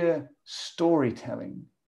sheer storytelling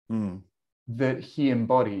that he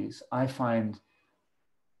embodies, I find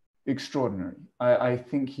extraordinary. I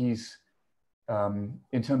think he's,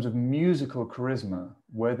 in terms of musical charisma,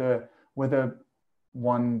 whether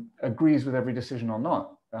one agrees with every decision or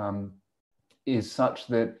not, is such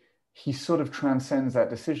that he sort of transcends that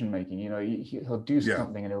decision making. He'll do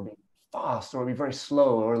something and it'll be fast, or it'll be very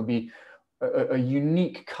slow, or it'll be a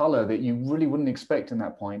unique color that you really wouldn't expect in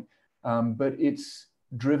that point. But it's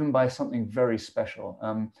driven by something very special.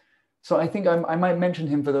 So I think I might mention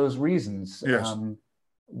him for those reasons,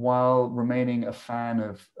 while remaining a fan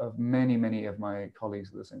of many, many of my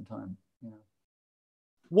colleagues at the same time.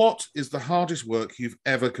 What is the hardest work you've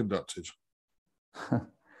ever conducted?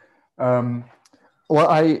 Well,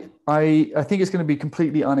 I think it's going to be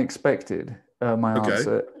completely unexpected, my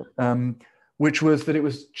answer, which was that it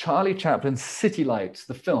was Charlie Chaplin's City Lights,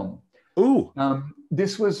 the film. Ooh.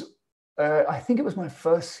 This was, I think it was my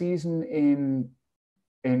first season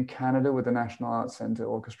in Canada with the National Arts Centre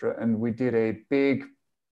Orchestra, and we did a big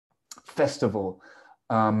festival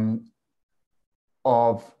of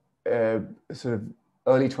sort of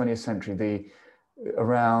early 20th century,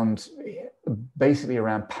 basically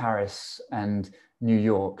around Paris and New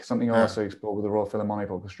York, something I also explored with the Royal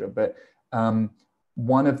Philharmonic Orchestra. But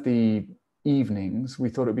one of the evenings, we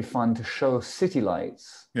thought it'd be fun to show City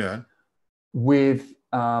Lights with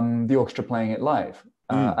the orchestra playing it live.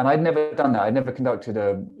 And I'd never done that. I'd never conducted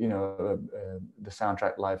the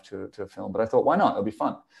soundtrack live to a film, but I thought, why not? It'll be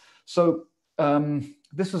fun. So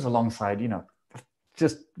this was alongside,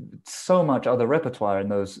 just so much other repertoire in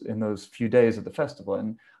those few days of the festival.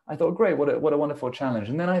 And I thought, great, what a wonderful challenge.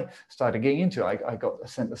 And then I started getting into it. I got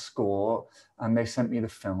sent the score, and they sent me the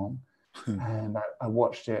film, and I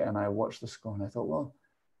watched it, and I watched the score, and I thought, well,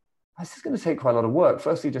 this is going to take quite a lot of work.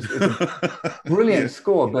 Firstly, just it's a brilliant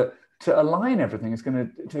score, but to align everything is going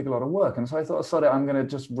to take a lot of work. And so I thought, sorry, I'm going to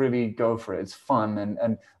just really go for it. It's fun.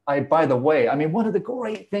 And by the way, I mean, one of the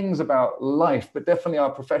great things about life, but definitely our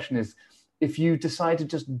profession, is if you decide to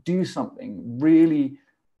just do something, really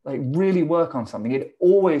work on something, it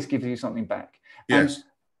always gives you something back. Yes. And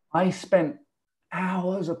I spent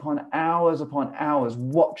hours upon hours upon hours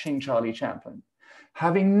watching Charlie Chaplin,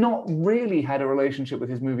 having not really had a relationship with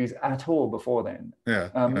his movies at all before then.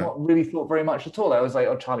 Not really thought very much at all. I was like,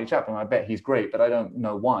 oh, Charlie Chaplin, I bet he's great, but I don't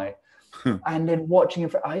know why. And then watching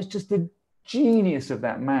him, I was just the genius of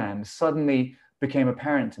that man suddenly became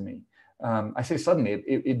apparent to me. I say suddenly,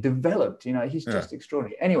 it developed, he's just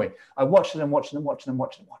extraordinary. Anyway, I watched it and watched it and watched it and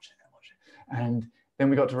watched it and watched it and watched it. And then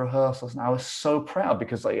we got to rehearsals, and I was so proud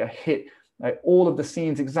because I hit all of the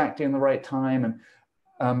scenes exactly in the right time.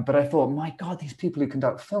 And but I thought, my God, these people who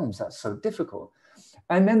conduct films, that's so difficult.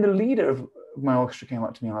 And then the leader of my orchestra came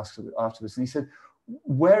up to me afterwards, and he said,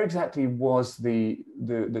 where exactly was the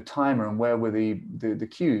timer, and where were the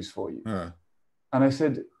cues for you? And I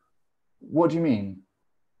said, what do you mean?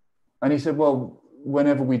 And he said, well,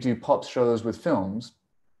 whenever we do pop shows with films,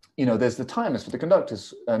 there's the timers for the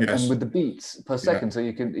conductors and with the beats per second. So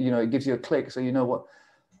you can, it gives you a click so you know what.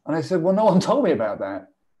 And I said, well, no one told me about that.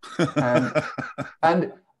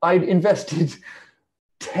 And I'd invested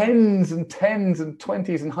tens and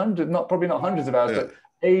 20s and hundreds, probably not hundreds of hours, but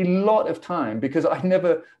a lot of time, because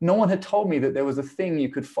no one had told me that there was a thing you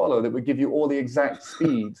could follow that would give you all the exact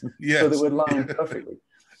speeds so that would line perfectly.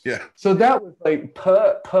 So that was like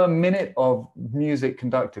per minute of music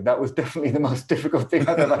conducted. That was definitely the most difficult thing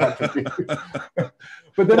I've ever had to do.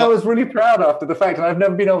 But then I was really proud after the fact, and I've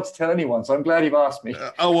never been able to tell anyone. So I'm glad you've asked me.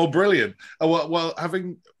 Brilliant.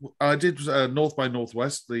 I did North by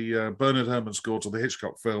Northwest, the Bernard Herrmann score to the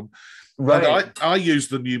Hitchcock film. Right. And I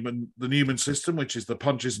used the Newman system, which is the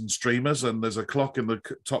punches and streamers, and there's a clock in the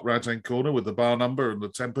top right-hand corner with the bar number and the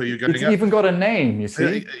tempo you're getting. It's even got a name, you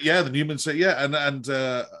see. Yeah, the Newman set. Yeah,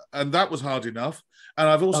 and that was hard enough. And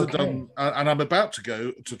I've also done, and I'm about to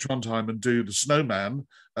go to Trondheim and do the Snowman,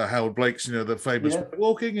 Howard Blake's, the famous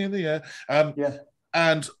Walking in the Air.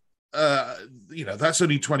 And that's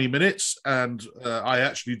only 20 minutes, and I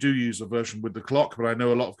actually do use a version with the clock, but I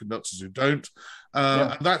know a lot of conductors who don't.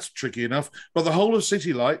 And that's tricky enough. But the whole of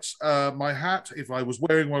City Lights, my hat, if I was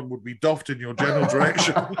wearing one, would be doffed in your general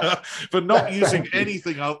direction for not using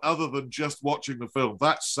anything other than just watching the film.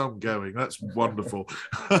 That's some going. That's wonderful.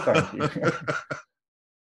 Thank you.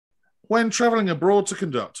 When traveling abroad to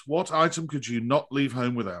conduct, what item could you not leave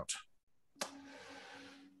home without?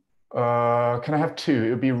 Can I have two? It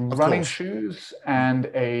would be running shoes and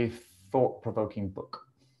a thought-provoking book.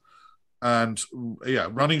 And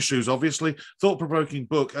running shoes, obviously. Thought-provoking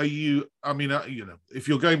book. If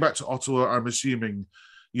you're going back to Ottawa, I'm assuming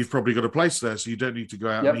you've probably got a place there, so you don't need to go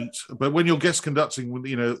out and eat. But when you're guest conducting,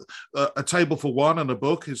 a table for one and a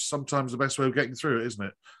book is sometimes the best way of getting through it, isn't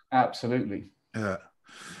it? Absolutely. Yeah.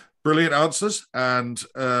 Brilliant answers. And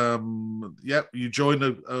you join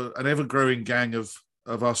an ever-growing gang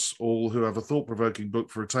of us all who have a thought-provoking book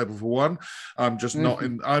for a table for one. I'm just not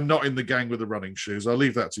in. I'm not in the gang with the running shoes. I'll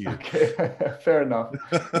leave that to you. Okay, fair enough.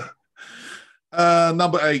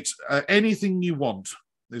 Number 8. Anything you want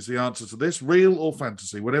is the answer to this. Real or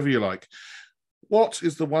fantasy, whatever you like. What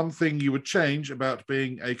is the one thing you would change about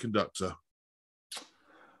being a conductor?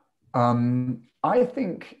 I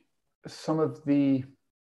think some of the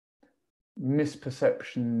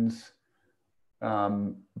misperceptions,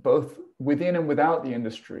 both within and without the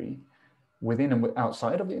industry, within and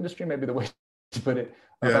outside of the industry, maybe the way to put it,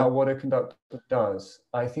 about what a conductor does.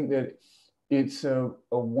 I think that it's a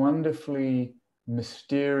wonderfully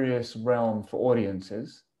mysterious realm for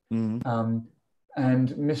audiences.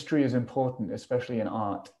 And mystery is important, especially in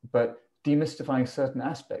art, but demystifying certain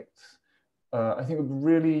aspects, I think would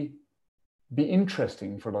really be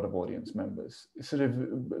interesting for a lot of audience members. Sort of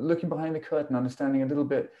looking behind the curtain, understanding a little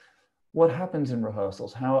bit what happens in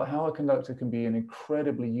rehearsals, how a conductor can be an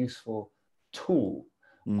incredibly useful tool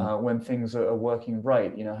when things are working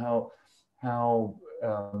right. How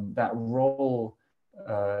that role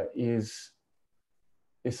is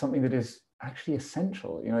something that is actually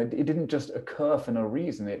essential. It didn't just occur for no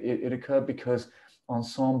reason. It occurred because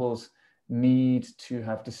ensembles need to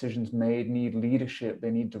have decisions made, need leadership,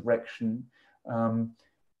 they need direction.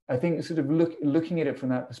 I think sort of looking at it from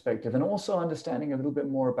that perspective, and also understanding a little bit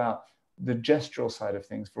more about the gestural side of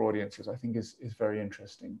things for audiences, I think is very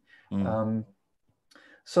interesting.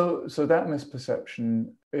 So that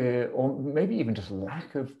misperception, or maybe even just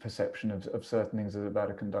lack of perception of certain things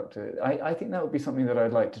about a conductor, I think that would be something that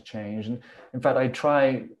I'd like to change. And in fact, I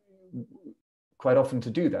try quite often to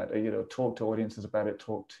do that. Talk to audiences about it,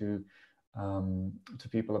 talk to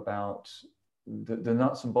people about the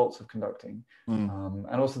nuts and bolts of conducting, and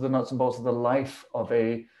also the nuts and bolts of the life of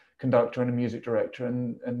a conductor and a music director,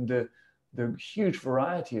 and the huge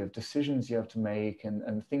variety of decisions you have to make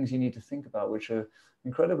and things you need to think about, which are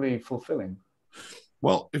incredibly fulfilling.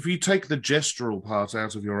 Well, if you take the gestural part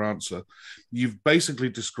out of your answer, you've basically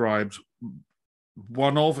described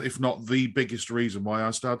one of, if not the biggest reason why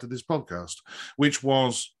I started this podcast, which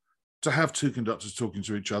was to have two conductors talking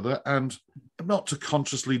to each other, and not to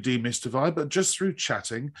consciously demystify, but just through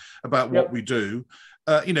chatting about what we do.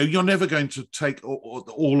 You're never going to take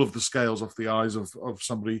all of the scales off the eyes of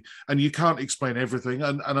somebody, and you can't explain everything.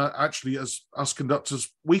 And actually, as us conductors,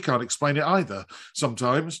 we can't explain it either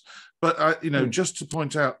sometimes. But, just to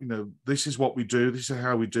point out, this is what we do. This is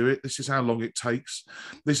how we do it. This is how long it takes.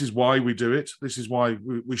 This is why we do it. This is why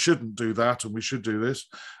we shouldn't do that, and we should do this.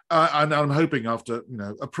 And I'm hoping after,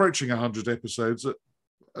 approaching 100 episodes, that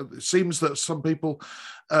it seems that some people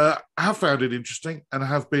have found it interesting and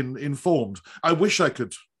have been informed. I wish I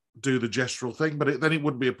could do the gestural thing, but then it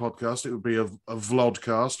wouldn't be a podcast. It would be a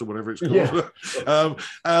vlogcast or whatever it's called.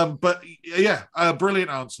 But yeah, a brilliant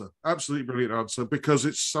answer. Absolutely brilliant answer, because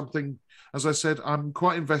it's something, as I said, I'm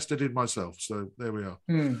quite invested in myself. So there we are.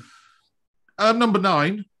 Number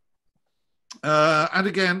 9, and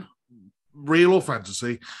again, real or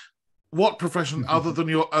fantasy, what profession other than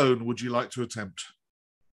your own would you like to attempt?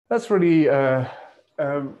 That's really a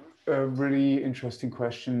really interesting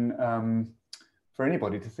question for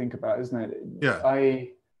anybody to think about, isn't it? Yeah.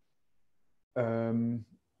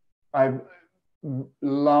 I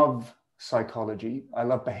love psychology. I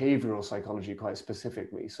love behavioral psychology quite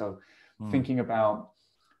specifically. So thinking about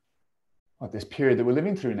this period that we're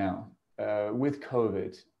living through now with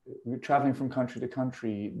COVID, we're traveling from country to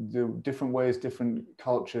country, the different ways different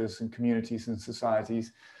cultures and communities and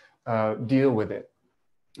societies deal with it,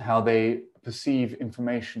 how they perceive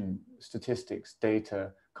information, statistics,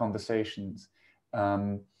 data, conversations,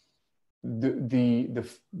 the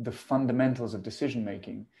fundamentals of decision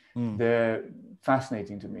making. They're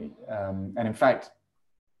fascinating to me, and in fact,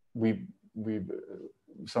 quite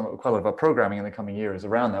a lot of our programming in the coming year is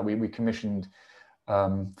around that. We commissioned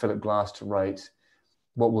Philip Glass to write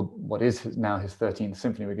what is now his 13th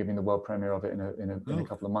symphony. We're giving the world premiere of it in a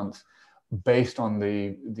couple of months, based on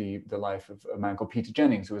the life of a man called Peter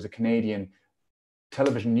Jennings, who was a Canadian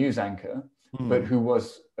television news anchor, but who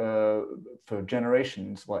was for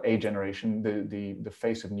generations, a generation, the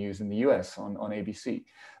face of news in the US on ABC.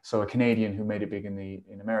 So a Canadian who made it big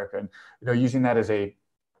in America, and using that as a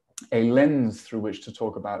lens through which to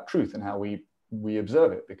talk about truth and how we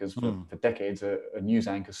observe it, because for decades a news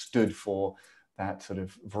anchor stood for that sort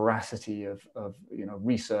of veracity of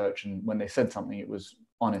research, and when they said something, it was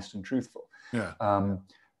honest and truthful. Yeah.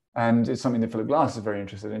 And it's something that Philip Glass is very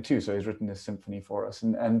interested in too. So he's written this symphony for us,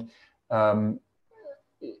 and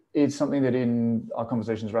it's something that in our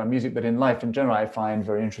conversations around music, but in life in general, I find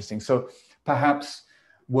very interesting. So perhaps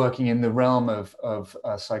working in the realm of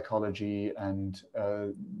psychology, and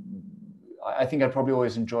I think I'd probably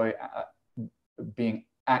always enjoy being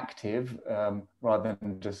active rather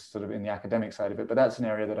than just sort of in the academic side of it. But that's an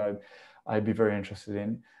area that I'd be very interested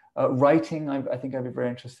in. Writing, I think I'd be very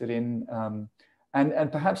interested in,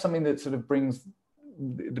 and perhaps something that sort of brings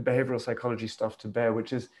the behavioral psychology stuff to bear,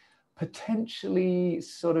 which is potentially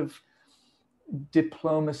sort of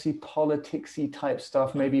diplomacy, politicsy type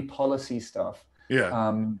stuff, maybe policy stuff. Yeah.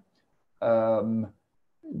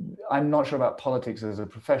 I'm not sure about politics as a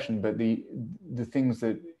profession, but the things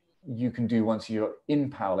that you can do once you're in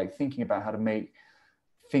power, like thinking about how to make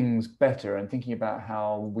things better and thinking about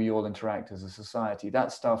how we all interact as a society,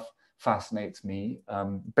 that stuff fascinates me.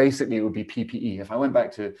 Basically, it would be PPE. If I went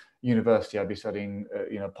back to university, I'd be studying,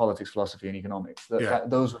 politics, philosophy, and economics.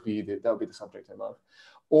 Those would be that would be the subject I love.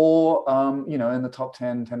 Or, in the top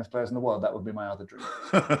 10 tennis players in the world, that would be my other dream.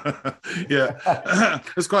 Yeah,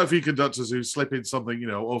 there's quite a few conductors who slip in something,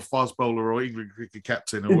 or fast bowler or England cricket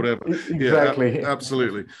captain or whatever. Exactly. Yeah,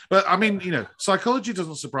 absolutely. But I mean, psychology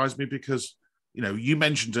doesn't surprise me because, you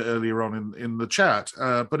mentioned it earlier on in the chat,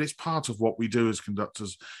 but it's part of what we do as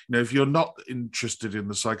conductors. If you're not interested in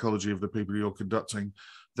the psychology of the people you're conducting,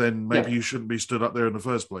 then maybe you shouldn't be stood up there in the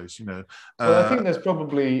first place, Well, I think there's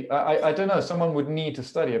probably, I don't know, someone would need to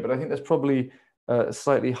study it, but I think there's probably a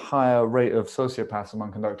slightly higher rate of sociopaths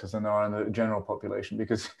among conductors than there are in the general population,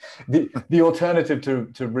 because the alternative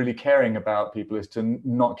to really caring about people is to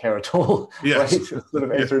not care at all, yes. Right? To sort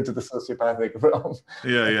of enter into the sociopathic realm.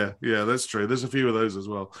 Yeah, that's true. There's a few of those as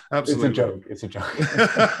well. Absolutely. It's a joke.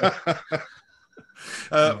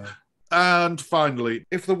 And finally,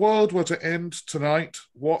 if the world were to end tonight,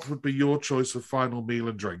 what would be your choice of final meal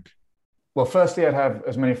and drink? Well, firstly, I'd have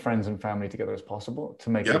as many friends and family together as possible to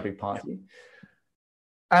make it a big party.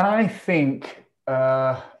 And I think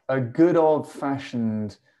a good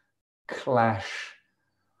old-fashioned clash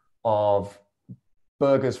of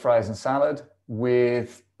burgers, fries, and salad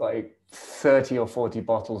with like 30 or 40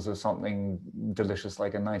 bottles of something delicious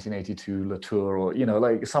like a 1982 Latour, or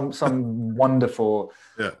like some wonderful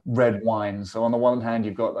red wine. So on the one hand,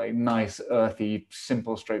 you've got like nice, earthy,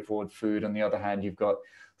 simple, straightforward food. On the other hand, you've got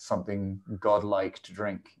something godlike to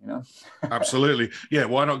drink, Absolutely. Yeah,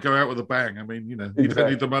 why not go out with a bang? I mean, you don't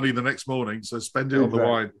need the money the next morning, so spend it on the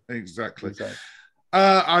wine. Exactly.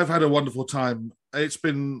 I've had a wonderful time. It's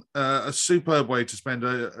been a superb way to spend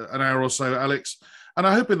an hour or so, Alex. And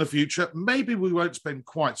I hope in the future, maybe we won't spend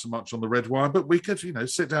quite so much on the red wine, but we could,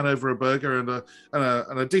 sit down over a burger and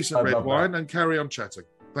a decent red wine and carry on chatting.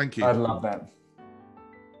 Thank you. I'd love that.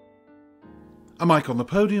 A Mic on the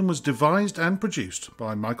Podium was devised and produced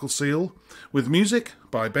by Michael Seal, with music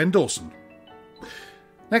by Ben Dawson.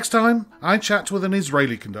 Next time, I chat with an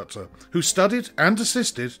Israeli conductor who studied and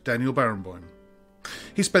assisted Daniel Barenboim.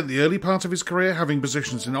 He spent the early part of his career having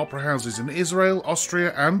positions in opera houses in Israel,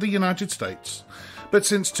 Austria and the United States. But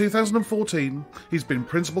since 2014, he's been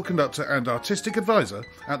principal conductor and artistic advisor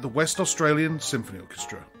at the West Australian Symphony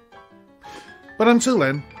Orchestra. But until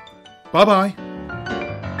then, bye-bye.